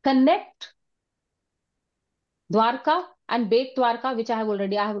which connect Dwarka and Bet Dwarka, which I have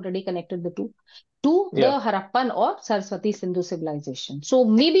already connected the two, to Yeah. the Harappan or Saraswati Sindhu civilization. So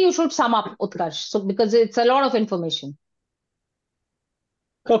maybe you should sum up, Utkarsh, so because it's a lot of information.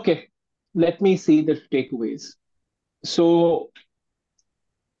 Okay. Let me see the takeaways. So,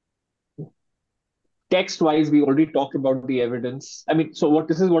 text-wise, we already talked about the evidence. I mean, so what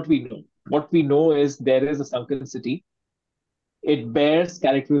this is what we know. What we know is there is a sunken city. It bears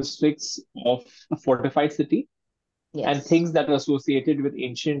characteristics of a fortified city and Yes. things that are associated with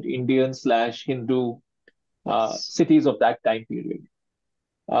ancient Indian slash Hindu Yes. cities of that time period.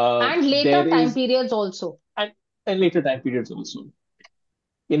 And There later time is periods also. and, and later time periods also.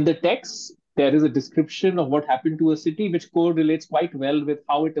 In the text, there is a description of what happened to a city, which correlates quite well with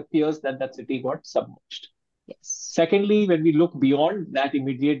how it appears that that city got submerged. Yes. Secondly, when we look beyond that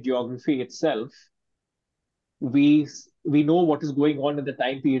immediate geography itself, we we know what is going on in the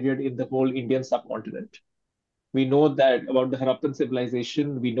time period in the whole Indian subcontinent. We know that about the Harappan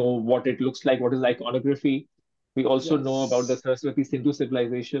civilization. We know what it looks like, what is iconography. We also know about the Yes. Saraswati Sindhu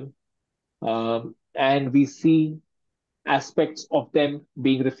civilization. And we see aspects of them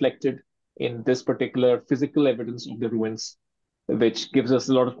being reflected in this particular physical evidence of the ruins, which gives us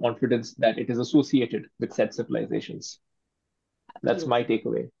a lot of confidence that it is associated with said civilizations. That's my Absolutely.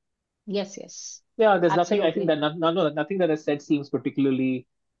 takeaway. Yes, yes. Yeah, there's nothing, I think Absolutely. that nothing that I said seems particularly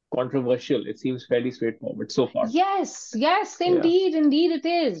controversial. It seems fairly straightforward so far. Yes, yes, Yeah. indeed, indeed it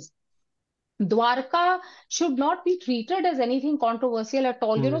is. Dwarka should not be treated as anything controversial at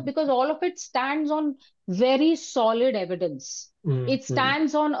all, Mm, because all of it stands on very solid evidence. mm, It mm,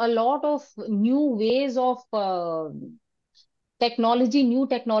 stands on a lot of new ways of technology, new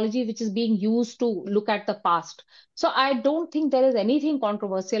technology, which is being used to look at the past. So I don't think there is anything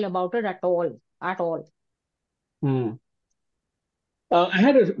controversial about it at all, at all. mm. I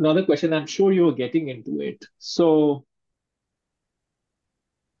had another question. I'm sure you were getting into it. So,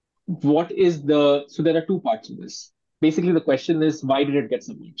 so there are two parts of this. Basically, the question is, why did it get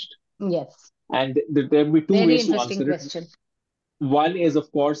submerged? Yes, And there will be two very ways to interesting answer it. question. One is,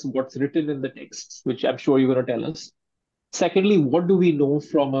 of course, what's written in the texts, which I'm sure you're going to tell us. Secondly, what do we know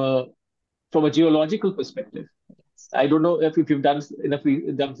from a geological perspective? I don't know if you've done enough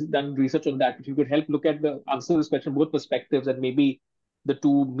done research on that. If you could help look at the answer this question, both perspectives, and maybe the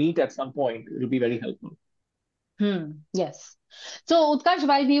two meet at some point, it'll be very helpful. Yes. So, Utkarsh,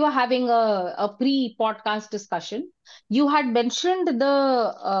 while we were having a pre-podcast discussion, you had mentioned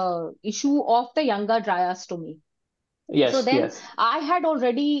the issue of the younger dryas to me. So Yes, then yes. I had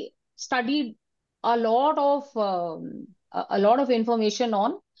already studied a lot of a lot of information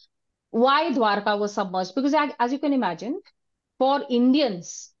on why Dwarka was submerged. Because as you can imagine, for Indian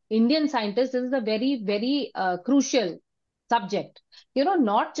scientists, this is a very, very crucial subject.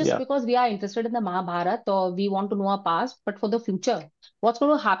 Not just Yeah. because we are interested in the Mahabharata or we want to know our past, but for the future. What's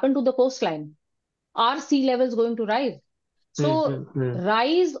going to happen to the coastline? Are sea levels going to rise? So, Mm-hmm.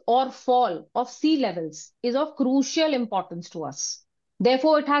 rise or fall of sea levels is of crucial importance to us.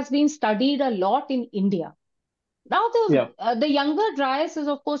 Therefore, it has been studied a lot in India. Now, Yeah. the younger Dryas is,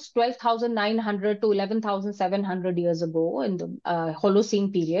 of course, 12,900 to 11,700 years ago in the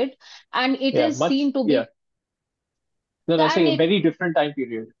Holocene period, and it Yeah. is seen to Yeah. be, No, no, say and a it very different time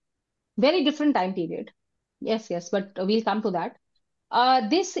period. very different time period. Yes, yes, but we'll come to that.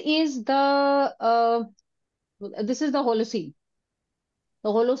 This is the Holocene. The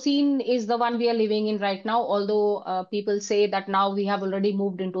Holocene is the one we are living in right now, although people say that now we have already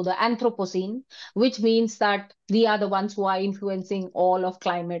moved into the Anthropocene, which means that we are the ones who are influencing all of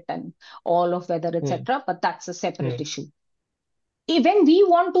climate and all of weather, Mm, etc. But that's a separate mm, issue. When we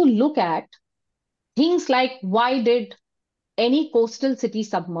want to look at things like why did any coastal city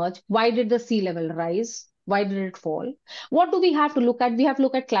submerge? Why did the sea level rise? Why did it fall? What do we have to look at? We have to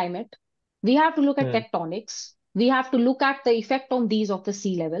look at climate. We have to look at mm. tectonics. We have to look at the effect on these of the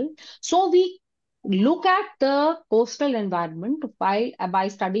sea level. So we look at the coastal environment by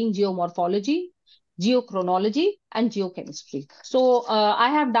studying geomorphology, geochronology, and geochemistry. So I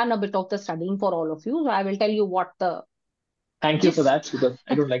have done a bit of the studying for all of you. So I will tell you what the Thank you for that gist. because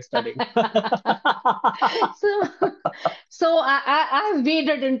I don't like studying. So, I've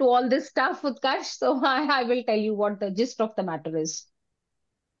waded into all this stuff, Utkarsh. So I will tell you what the gist of the matter is.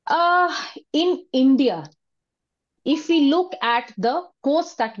 Uh, in India, if we look at the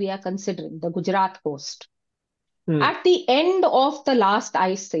coast that we are considering, the Gujarat coast, Mm, at the end of the last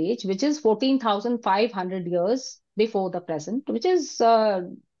ice age, which is 14,500 years before the present, which is,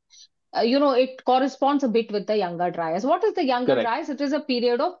 it corresponds a bit with the Younger Dryas. What is the Younger correct. Dryas? It is a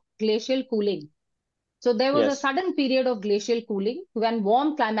period of glacial cooling. So there was a Yes. sudden period of glacial cooling when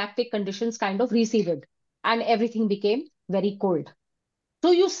warm climatic conditions kind of receded and everything became very cold.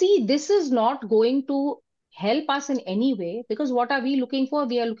 So you see, this is not going to help us in any way because what are we looking for?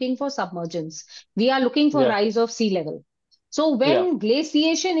 We are looking for submergence. We are looking for Yeah. rise of sea level. So Yeah. when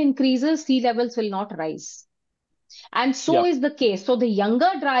glaciation increases, sea levels will not rise. And so Yeah. is the case. So the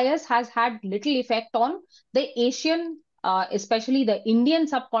Younger Dryas has had little effect on the Asian, especially the Indian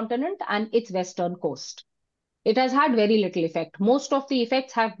subcontinent and its western coast. It has had very little effect. Most of the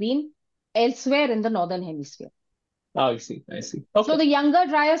effects have been elsewhere in the northern hemisphere. Oh, I see. I see. So Okay. the Younger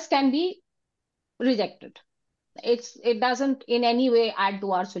Dryas can be rejected. It doesn't in any way add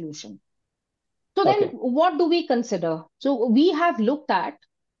to our solution. So then Okay. what do we consider? So we have looked at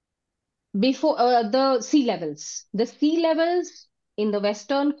before the sea levels. The sea levels in the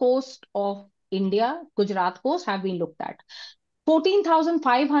western coast of India, Gujarat coast, have been looked at.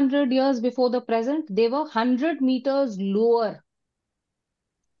 14,500 years before the present, they were 100 meters lower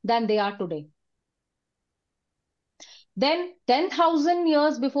than they are today. Then 10,000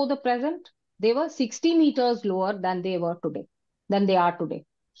 years before the present, they were 60 meters lower than they are today.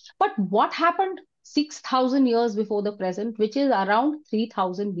 But what happened 6,000 years before the present, which is around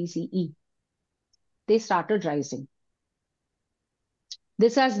 3000 BCE? They started rising.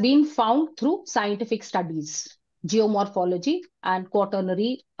 This has been found through scientific studies, geomorphology and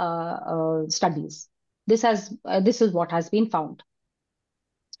quaternary studies. This is what has been found.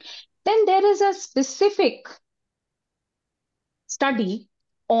 Then there is a specific study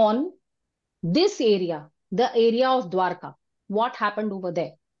on This area, the area of Dwarka, what happened over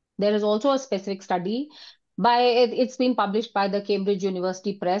there? There is also a specific study it's been published by the Cambridge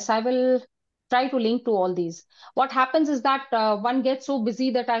University Press. I will try to link to all these. What happens is that one gets so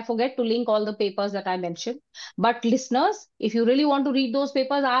busy that I forget to link all the papers that I mentioned. But listeners, if you really want to read those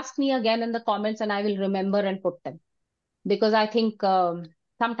papers, ask me again in the comments and I will remember and put them. Because I think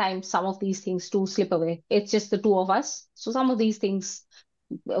sometimes some of these things do slip away. It's just the two of us. So some of these things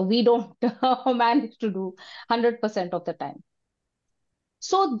we don't manage to do 100% of the time.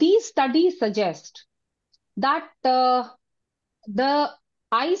 So these studies suggest that the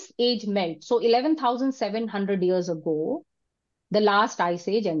ice age melt. So 11,700 years ago, the last ice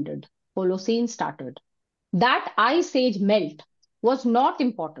age ended. Holocene started. That ice age melt was not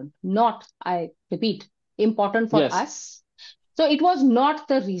important, not, I repeat, important for Yes. us. So it was not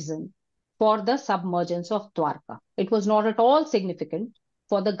the reason for the submergence of Dwarka. It was not at all significant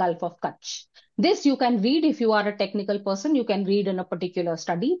for the Gulf of Kutch. This you can read if you are a technical person, you can read in a particular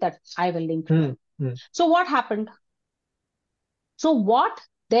study that I will link to. So what happened? So what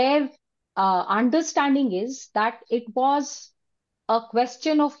their understanding is that it was a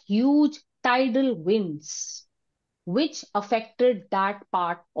question of huge tidal winds which affected that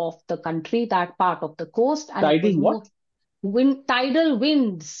part of the country, that part of the coast, and it was Tidal what? tidal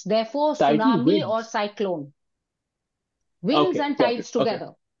winds, therefore Tidal tsunami or winds. cyclone. Winds Okay, and got it. tides Okay,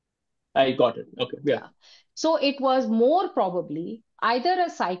 together. I got it. Okay, yeah. Yeah. So it was more probably either a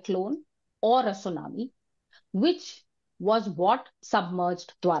cyclone or a tsunami, which was what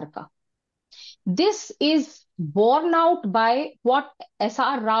submerged Dwarka. This is borne out by what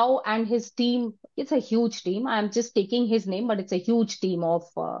S.R. Rao and his team, it's a huge team. I'm just taking his name, but it's a huge team of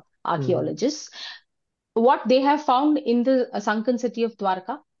archaeologists. What they have found in the sunken city of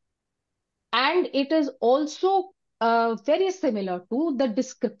Dwarka. And it is also very similar to the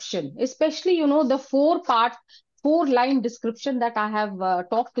description, especially, the four-line description that I have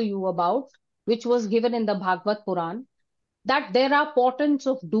talked to you about, which was given in the Bhagavad Puran, that there are portents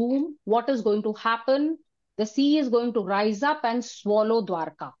of doom, what is going to happen, the sea is going to rise up and swallow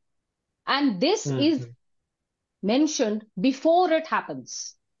Dwarka. And this is mentioned before it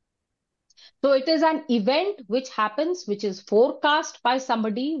happens. So it is an event which happens, which is forecast by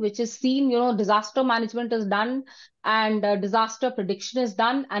somebody, which is seen, disaster management is done and disaster prediction is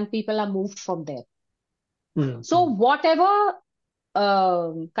done and people are moved from there. So whatever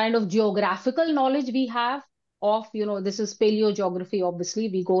kind of geographical knowledge we have of, this is paleogeography, obviously,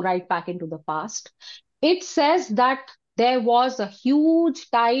 we go right back into the past. It says that there was a huge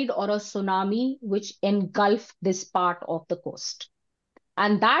tide or a tsunami which engulfed this part of the coast.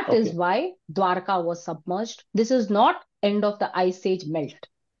 And that is why Dwarka was submerged. This is not end of the ice age melt.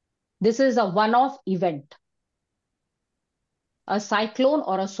 This is a one-off event, a cyclone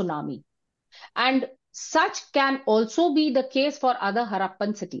or a tsunami. And such can also be the case for other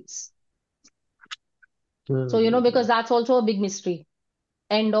Harappan cities. So, because that's also a big mystery.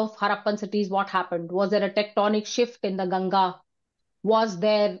 End of Harappan cities, what happened? Was there a tectonic shift in the Ganga? Was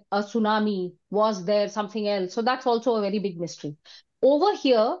there a tsunami? Was there something else? So that's also a very big mystery. Over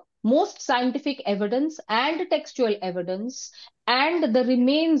here, most scientific evidence and textual evidence and the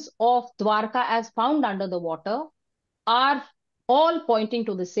remains of Dwarka as found under the water are all pointing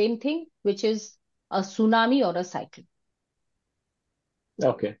to the same thing, which is a tsunami or a cyclone.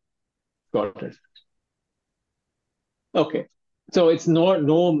 Okay, got it. Okay, so it's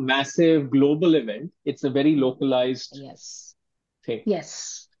no massive global event. It's a very localized thing.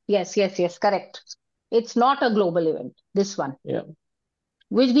 Yes, correct. It's not a global event, this one. Yeah.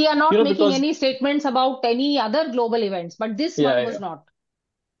 Which we are not making any statements about any other global events, but this one was not.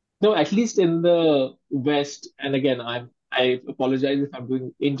 No, at least in the West, and again, I apologize if I'm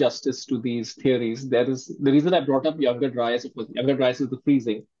doing injustice to these theories. There is the reason I brought up younger dry ice, of course, younger dry ice is the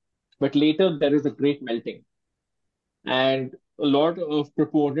freezing, but later there is a great melting. And a lot of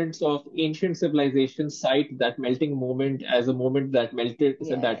proponents of ancient civilizations cite that melting moment as a moment that melted,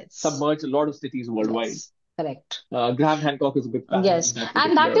 that submerged a lot of cities worldwide. Yes, correct. Graham Hancock is a big fan. Yes,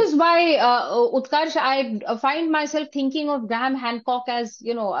 and that is why, Utkarsh, I find myself thinking of Graham Hancock as,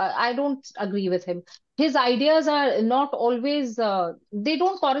 I don't agree with him. His ideas are not always, they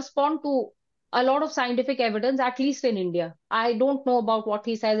don't correspond to a lot of scientific evidence, at least in India. I don't know about what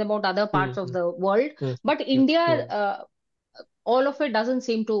he says about other parts of the world, but India, all of it doesn't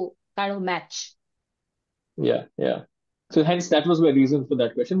seem to kind of match. Yeah. So hence that was my reason for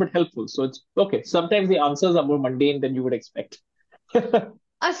that question, but helpful. So it's okay. Sometimes the answers are more mundane than you would expect.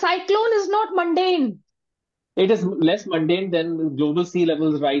 A cyclone is not mundane. It is less mundane than global sea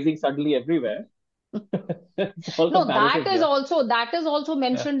levels rising suddenly everywhere. It's all No, comparative here. that is also Yeah.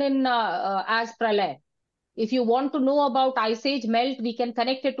 mentioned in as pralay. If you want to know about ice age melt, we can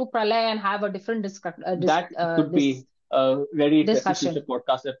connect it to pralay and have a different That could be a very interesting future discussion.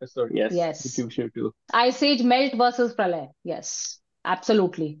 podcast episode. Yes, which Yes. we should do. Ice age melt versus pralay. Yes,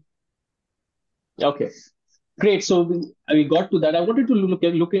 absolutely. Okay, great. So we got to that. I wanted to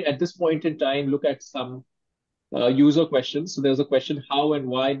look at this point in time, look at some user questions. So there's a question: how and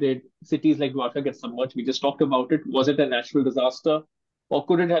why did cities like Dwarka get submerged? We just talked about it. Was it a natural disaster, or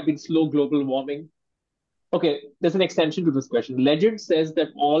could it have been slow global warming? Okay, there's an extension to this question. Legend says that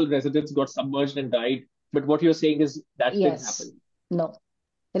all residents got submerged and died, but what you're saying is that didn't Yes. happen. No.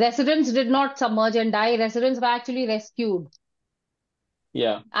 Residents did not submerge and die. Residents were actually rescued.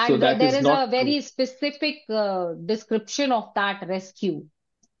 Yeah, so And that there is is not a true. very specific description of that rescue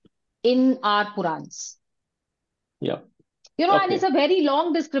in our Purans. Yeah. And it's Okay. a very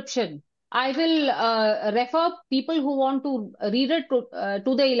long description. I will refer people who want to read it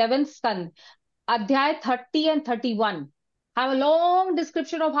to the 11th Skand, Adhyay 30 and 31. Have a long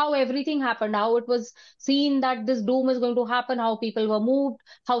description of how everything happened, how it was seen that this doom is going to happen, how people were moved,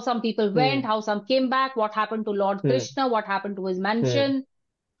 how some people went, Hmm. how some came back, what happened to Lord Hmm. Krishna, what happened to his Hmm. mansion,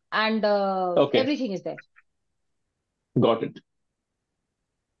 and Okay. everything is there. Got it.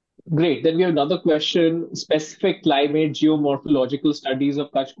 Great. Then we have another question. Specific climate geomorphological studies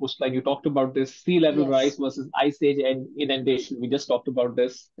of Kutch coastline. You talked about this sea level rise Yes, versus ice age and inundation. We just talked about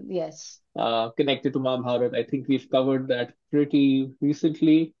this yes, connected to Mahabharata. I think we've covered that pretty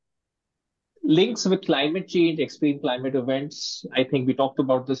recently. Links with climate change, extreme climate events. I think we talked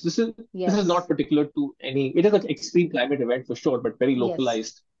about this. This is not yes, particular to any. It is an extreme climate event for sure, but very yes.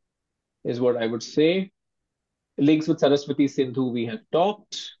 localized is what I would say. Links with Saraswati Sindhu we have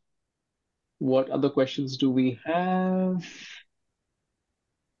talked. What other questions do we have?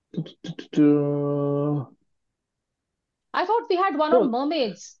 I thought we had one on Oh,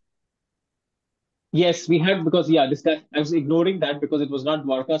 mermaids. yes, we had because this guy, I was ignoring that because it was not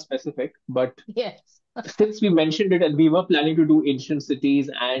Dwarka specific. But Yes. since we mentioned it and we were planning to do ancient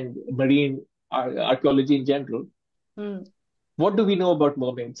cities and marine archaeology in general, Hmm. what do we know about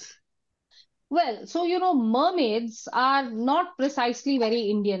mermaids? Well, so mermaids are not precisely very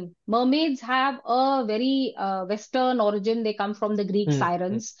Indian. Mermaids have a very Western origin. They come from the Greek Hmm, hmm,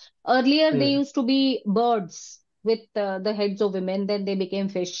 sirens. Earlier, they hmm. used to be birds with the heads of women. Then they became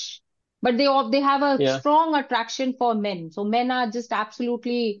fish. But they have a Yeah, strong attraction for men. So men are just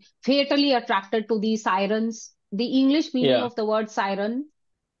absolutely fatally attracted to these sirens. The English meaning yeah, of the word siren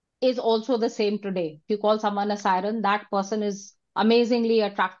is also the same today. If you call someone a siren, that person is amazingly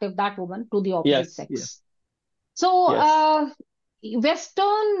attractive, that woman, to the opposite yes, yes, sex. So, yes.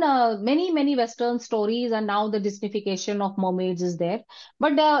 many Western stories, and now the Disneyfication of mermaids is there.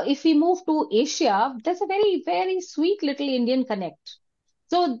 But if we move to Asia, there's a very, very sweet little Indian connect.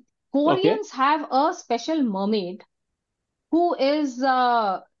 So, Okay. Koreans have a special mermaid who is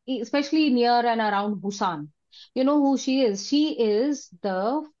especially near and around Busan. You know who she is? She is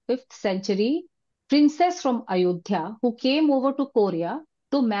the 5th century princess from Ayodhya who came over to Korea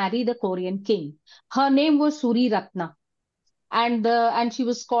to marry the Korean king. Her name was Suri Ratna, and she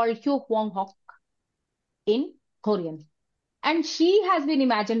was called Hyo Hwang Hok in Korean. And she has been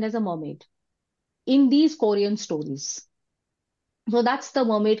imagined as a mermaid in these Korean stories. So that's the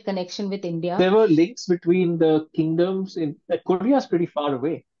mermaid connection with India. There were links between the kingdoms in Korea is pretty far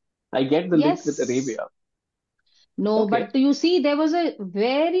away. I get the link with Yes. Arabia. No, Okay. but you see, there was a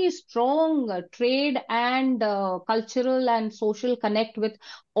very strong trade and cultural and social connect with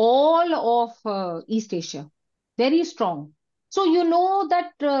all of East Asia. Very strong. So you know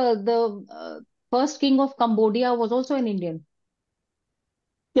that the first king of Cambodia was also an Indian.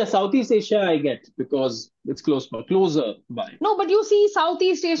 Yeah, Southeast Asia I get because it's closer by. No, but you see,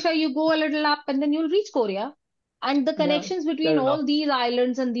 Southeast Asia, you go a little up and then you'll reach Korea. And the Yeah, connections between fair enough. all these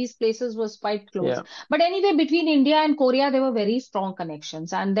islands and these places was quite close. Yeah. But anyway, between India and Korea, there were very strong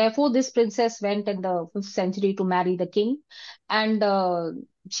connections. And therefore, this princess went in the 5th century to marry the king. And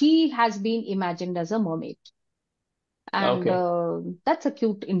she has been imagined as a mermaid. And Okay. that's a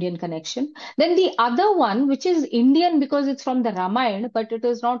cute Indian connection. Then the other one, which is Indian because it's from the Ramayana, but it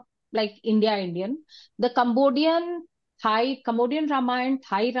is not like India Indian. The Cambodian Ramayana,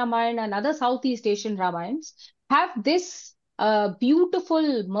 Thai Ramayana, and other Southeast Asian Ramayans have this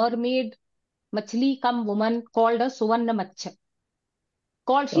beautiful mermaid, machli kam woman called a Suvarna Macha.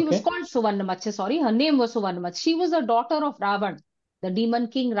 She was Okay. called Suvarna Macha, sorry. Her name was Suvarna Macha. She was the daughter of Ravan, the demon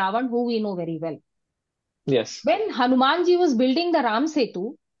king Ravan, who we know very well. Yes. When Hanumanji was building the Ram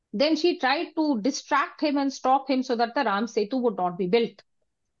Setu, then she tried to distract him and stop him so that the Ram Setu would not be built.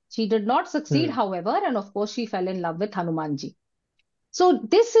 She did not succeed, Hmm. however, and of course, she fell in love with Hanumanji. So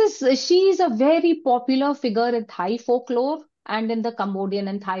she is a very popular figure in Thai folklore and in the Cambodian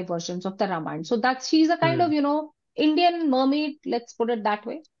and Thai versions of the Ramayana. So she's a kind of, Hmm. Indian mermaid, let's put it that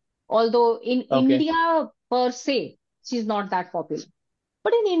way. Although in Okay. India per se, she's not that popular.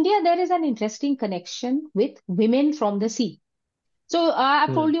 But in India, there is an interesting connection with women from the sea. So I've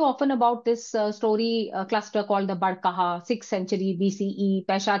Hmm. told you often about this story cluster called the Barkaha, 6th century BCE,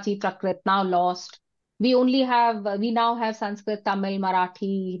 Peshachi Prakrit, now lost. We now have Sanskrit, Tamil,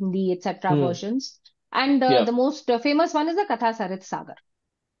 Marathi, Hindi, etc. Hmm. versions. And Yeah. the most famous one is the Katha Sarit Sagar.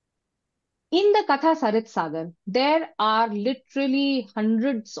 In the Katha Sarit Sagar, there are literally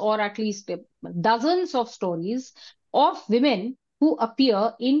hundreds or at least dozens of stories of women who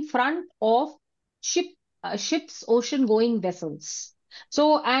appear in front of ship, ships, ocean-going vessels.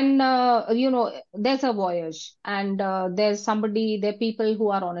 So, and there's a voyage, and there are people who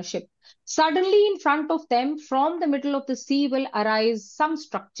are on a ship. Suddenly, in front of them, from the middle of the sea, will arise some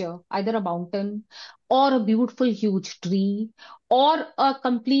structure, either a mountain or a beautiful, huge tree or a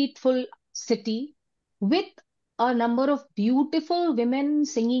complete full city with a number of beautiful women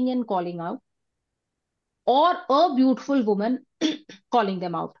singing and calling out, or a beautiful woman calling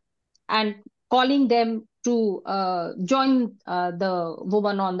them out and calling them to join the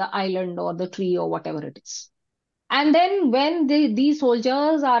woman on the island or the tree or whatever it is. And then when these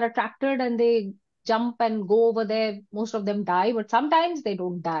soldiers are attracted and they jump and go over there, most of them die, but sometimes they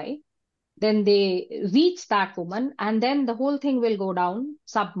don't die. Then they reach that woman, and then the whole thing will go down,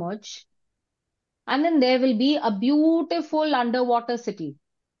 submerge, and then there will be a beautiful underwater city.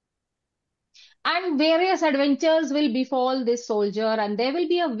 And various adventures will befall this soldier, and there will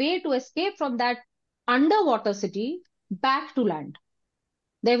be a way to escape from that underwater city back to land.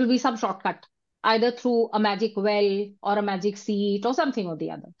 There will be some shortcut, either through a magic well or a magic seat or something or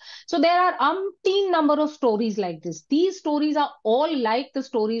the other. So there are umpteen number of stories like this. These stories are all like the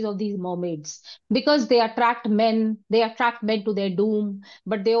stories of these mermaids because they attract men to their doom,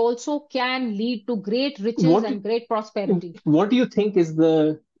 but they also can lead to great riches What and great prosperity. What do you think is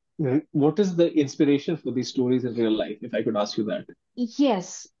what is the inspiration for these stories in real life, if I could ask you that?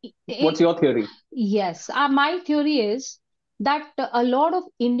 Yes, What's your theory? yes. My theory is that a lot of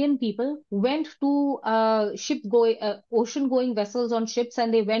Indian people went to ocean-going vessels on ships,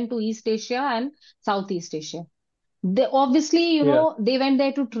 and they went to East Asia and Southeast Asia. They obviously, Yeah. they went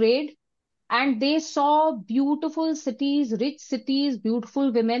there to trade, and they saw beautiful cities, rich cities,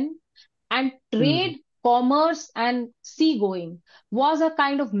 beautiful women, and Hmm. trade, commerce, and seagoing was a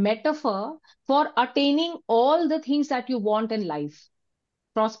kind of metaphor for attaining all the things that you want in life: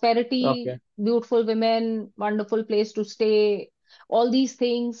 prosperity, Okay. beautiful women, wonderful place to stay. All these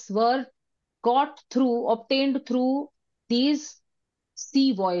things were obtained through these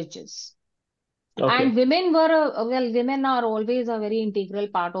sea voyages. And Okay. women are always a very integral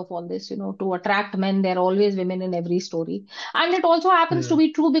part of all this, to attract men. There are always women in every story. And it also happens to Hmm.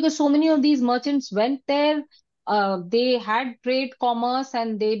 be true because so many of these merchants went there. They had trade, commerce,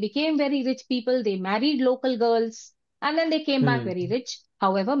 and they became very rich people. They married local girls, and then they came back Hmm. very rich.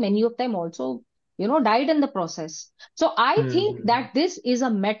 However, many of them also, died in the process. So I think Hmm. that this is a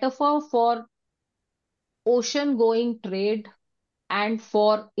metaphor for ocean going trade and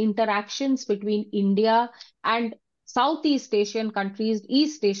for interactions between India and Southeast Asian countries,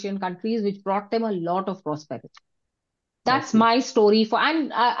 East Asian countries, which brought them a lot of prosperity. I That's see. my story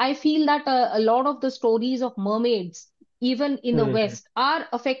and I feel that a lot of the stories of mermaids, even in the Hmm. West, are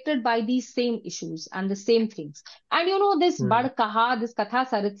affected by these same issues and the same things. And this Hmm. Bad Kaha, this Katha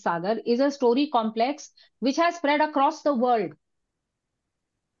Sarit Sagar is a story complex which has spread across the world.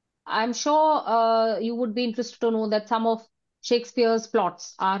 I'm sure you would be interested to know that some of Shakespeare's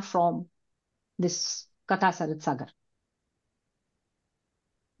plots are from this Katha Sarit Sagar.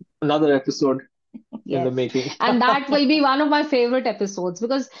 Another episode in the Yes. making. And that will be one of my favorite episodes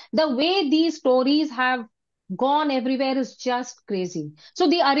because the way these stories have gone everywhere is just crazy. So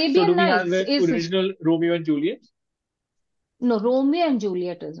the So do Arabian we have Nights the is original Romeo and Juliet? no, Romeo and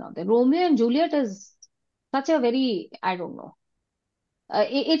Juliet is not there. Romeo and Juliet is such a very, I don't know.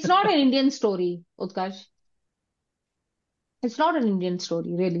 It's not an Indian story, Utkarsh. It's not an Indian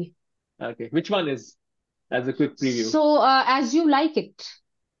story, really. Okay. Which one is, as a quick preview? So, As You Like It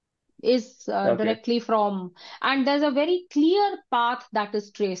is Okay. directly from, and there's a very clear path that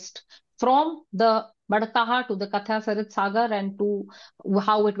is traced from the Badkaha to the Katha Sarit Sagar and to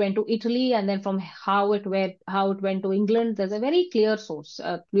how it went to Italy, and then from how it went to England. There's a very clear source,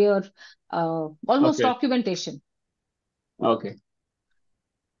 a clear, almost Okay. documentation. Okay.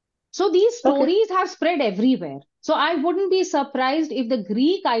 So these Okay. stories have spread everywhere. So I wouldn't be surprised if the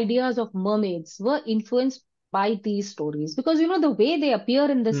Greek ideas of mermaids were influenced by these stories, because the way they appear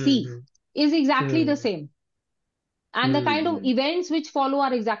in the sea Hmm. is exactly the Hmm. same. And the kind of Hmm. events which follow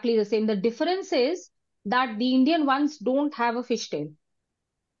are exactly the same. The difference is that the Indian ones don't have a fishtail.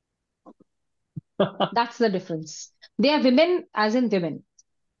 That's the difference. They are women as in women.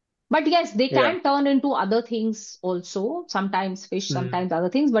 But yes, they Yeah. can turn into other things also, sometimes fish, Hmm. sometimes other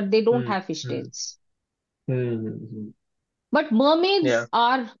things, but they don't Hmm. have Hmm. fishtails. Hmm. But Yeah. mermaids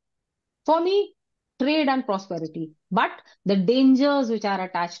are, for me, trade and prosperity, but the dangers which are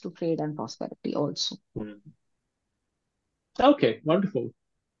attached to trade and prosperity also. Hmm. Okay, wonderful.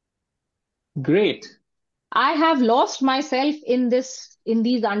 Great. I have lost myself in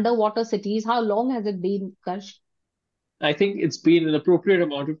these underwater cities. How long has it been, Karsh? I think it's been an appropriate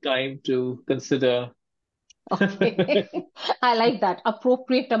amount of time to consider. Okay. I like that.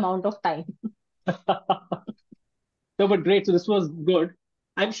 Appropriate amount of time. No, but great. So this was good.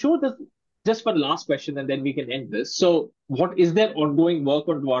 I'm sure that just one last question and then we can end this. So what is there ongoing work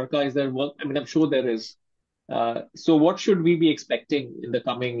on Dwarka? Is there work? I mean, I'm sure there is. So what should we be expecting in the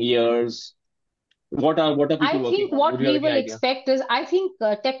coming years? What are I people working think on? Would what you have we any will idea? expect is, I think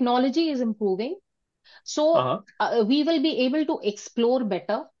technology is improving. So Uh-huh. we will be able to explore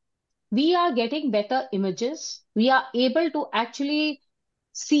better. We are getting better images. We are able to actually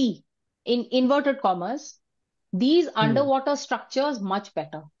see, in inverted commas, these Hmm. underwater structures much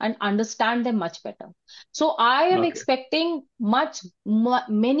better and understand them much better. So I am Okay. expecting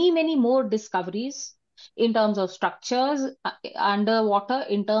many more discoveries in terms of structures underwater,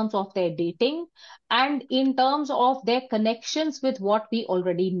 in terms of their dating, and in terms of their connections with what we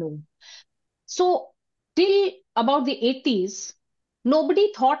already know. So till about the 80s,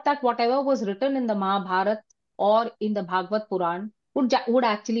 nobody thought that whatever was written in the Mahabharata or in the Bhagavad Puran would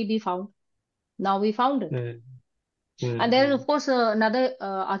actually be found. Now we found it. Hmm. And there is, Hmm. of course, another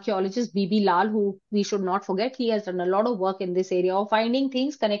archaeologist, B.B. Lal, who we should not forget. He has done a lot of work in this area of finding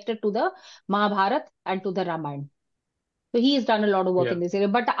things connected to the Mahabharata and to the Ramayana. So he has done a lot of work Yeah. in this area.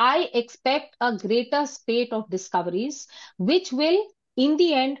 But I expect a greater spate of discoveries, which will, in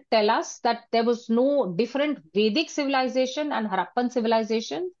the end, tell us that there was no different Vedic civilization and Harappan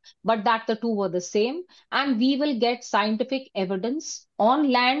civilization, but that the two were the same. And we will get scientific evidence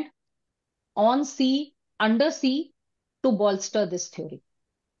on land, on sea, under sea to bolster this theory.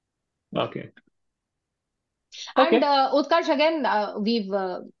 Okay. And Okay. Utkarsh, again, we've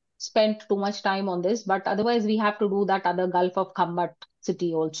spent too much time on this, but otherwise we have to do that other Gulf of Khambat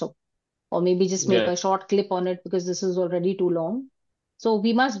city also, or maybe just make Yeah. a short clip on it because this is already too long. So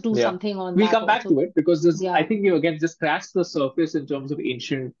we must do Yeah. something on We'll that come back also. to it because this, I Yeah. think you again just scratched the surface in terms of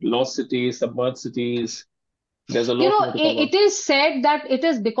ancient lost cities, submerged cities. There's a lot more to cover. It is said that it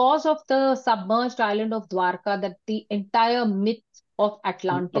is because of the submerged island of Dwarka that the entire myth of Of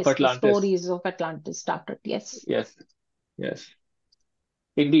Atlantis, the Atlantis. stories of Atlantis started. Yes. Yes. Yes.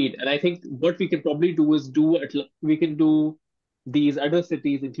 Indeed. And I think what we can probably do is we can do these other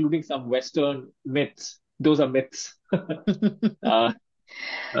cities, including some Western myths. Those are myths uh,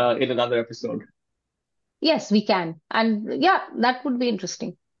 in another episode. Yes, we can. And yeah, that would be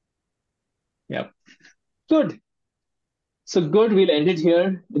interesting. Yeah. Good. So good. We'll end it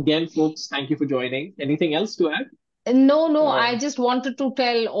here. Again, folks, thank you for joining. Anything else to add? No, I Uh, just wanted to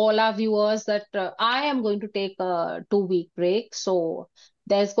tell all our viewers that I am going to take a 2 week break. So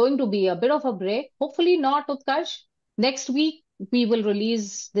there's going to be a bit of a break. Hopefully not, Utkarsh. Next week, we will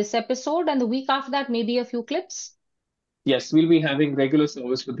release this episode, and the week after that, maybe a few clips. yes, we'll be having regular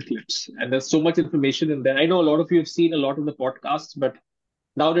service with the clips. And there's so much information in there. I know a lot of you have seen a lot of the podcasts, but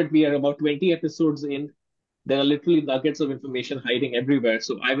now that we are about 20 episodes in, there are literally nuggets of information hiding everywhere.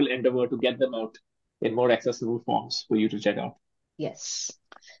 So I will endeavor to get them out in more accessible forms for you to check out. Yes.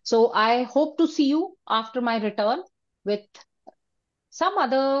 So I hope to see you after my return with some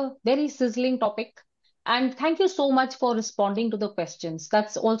other very sizzling topic. And thank you so much for responding to the questions.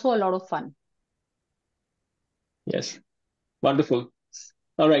 That's also a lot of fun. Yes. Wonderful.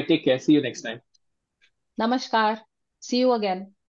 All right. Take care. See you next time. Namaskar. See you again.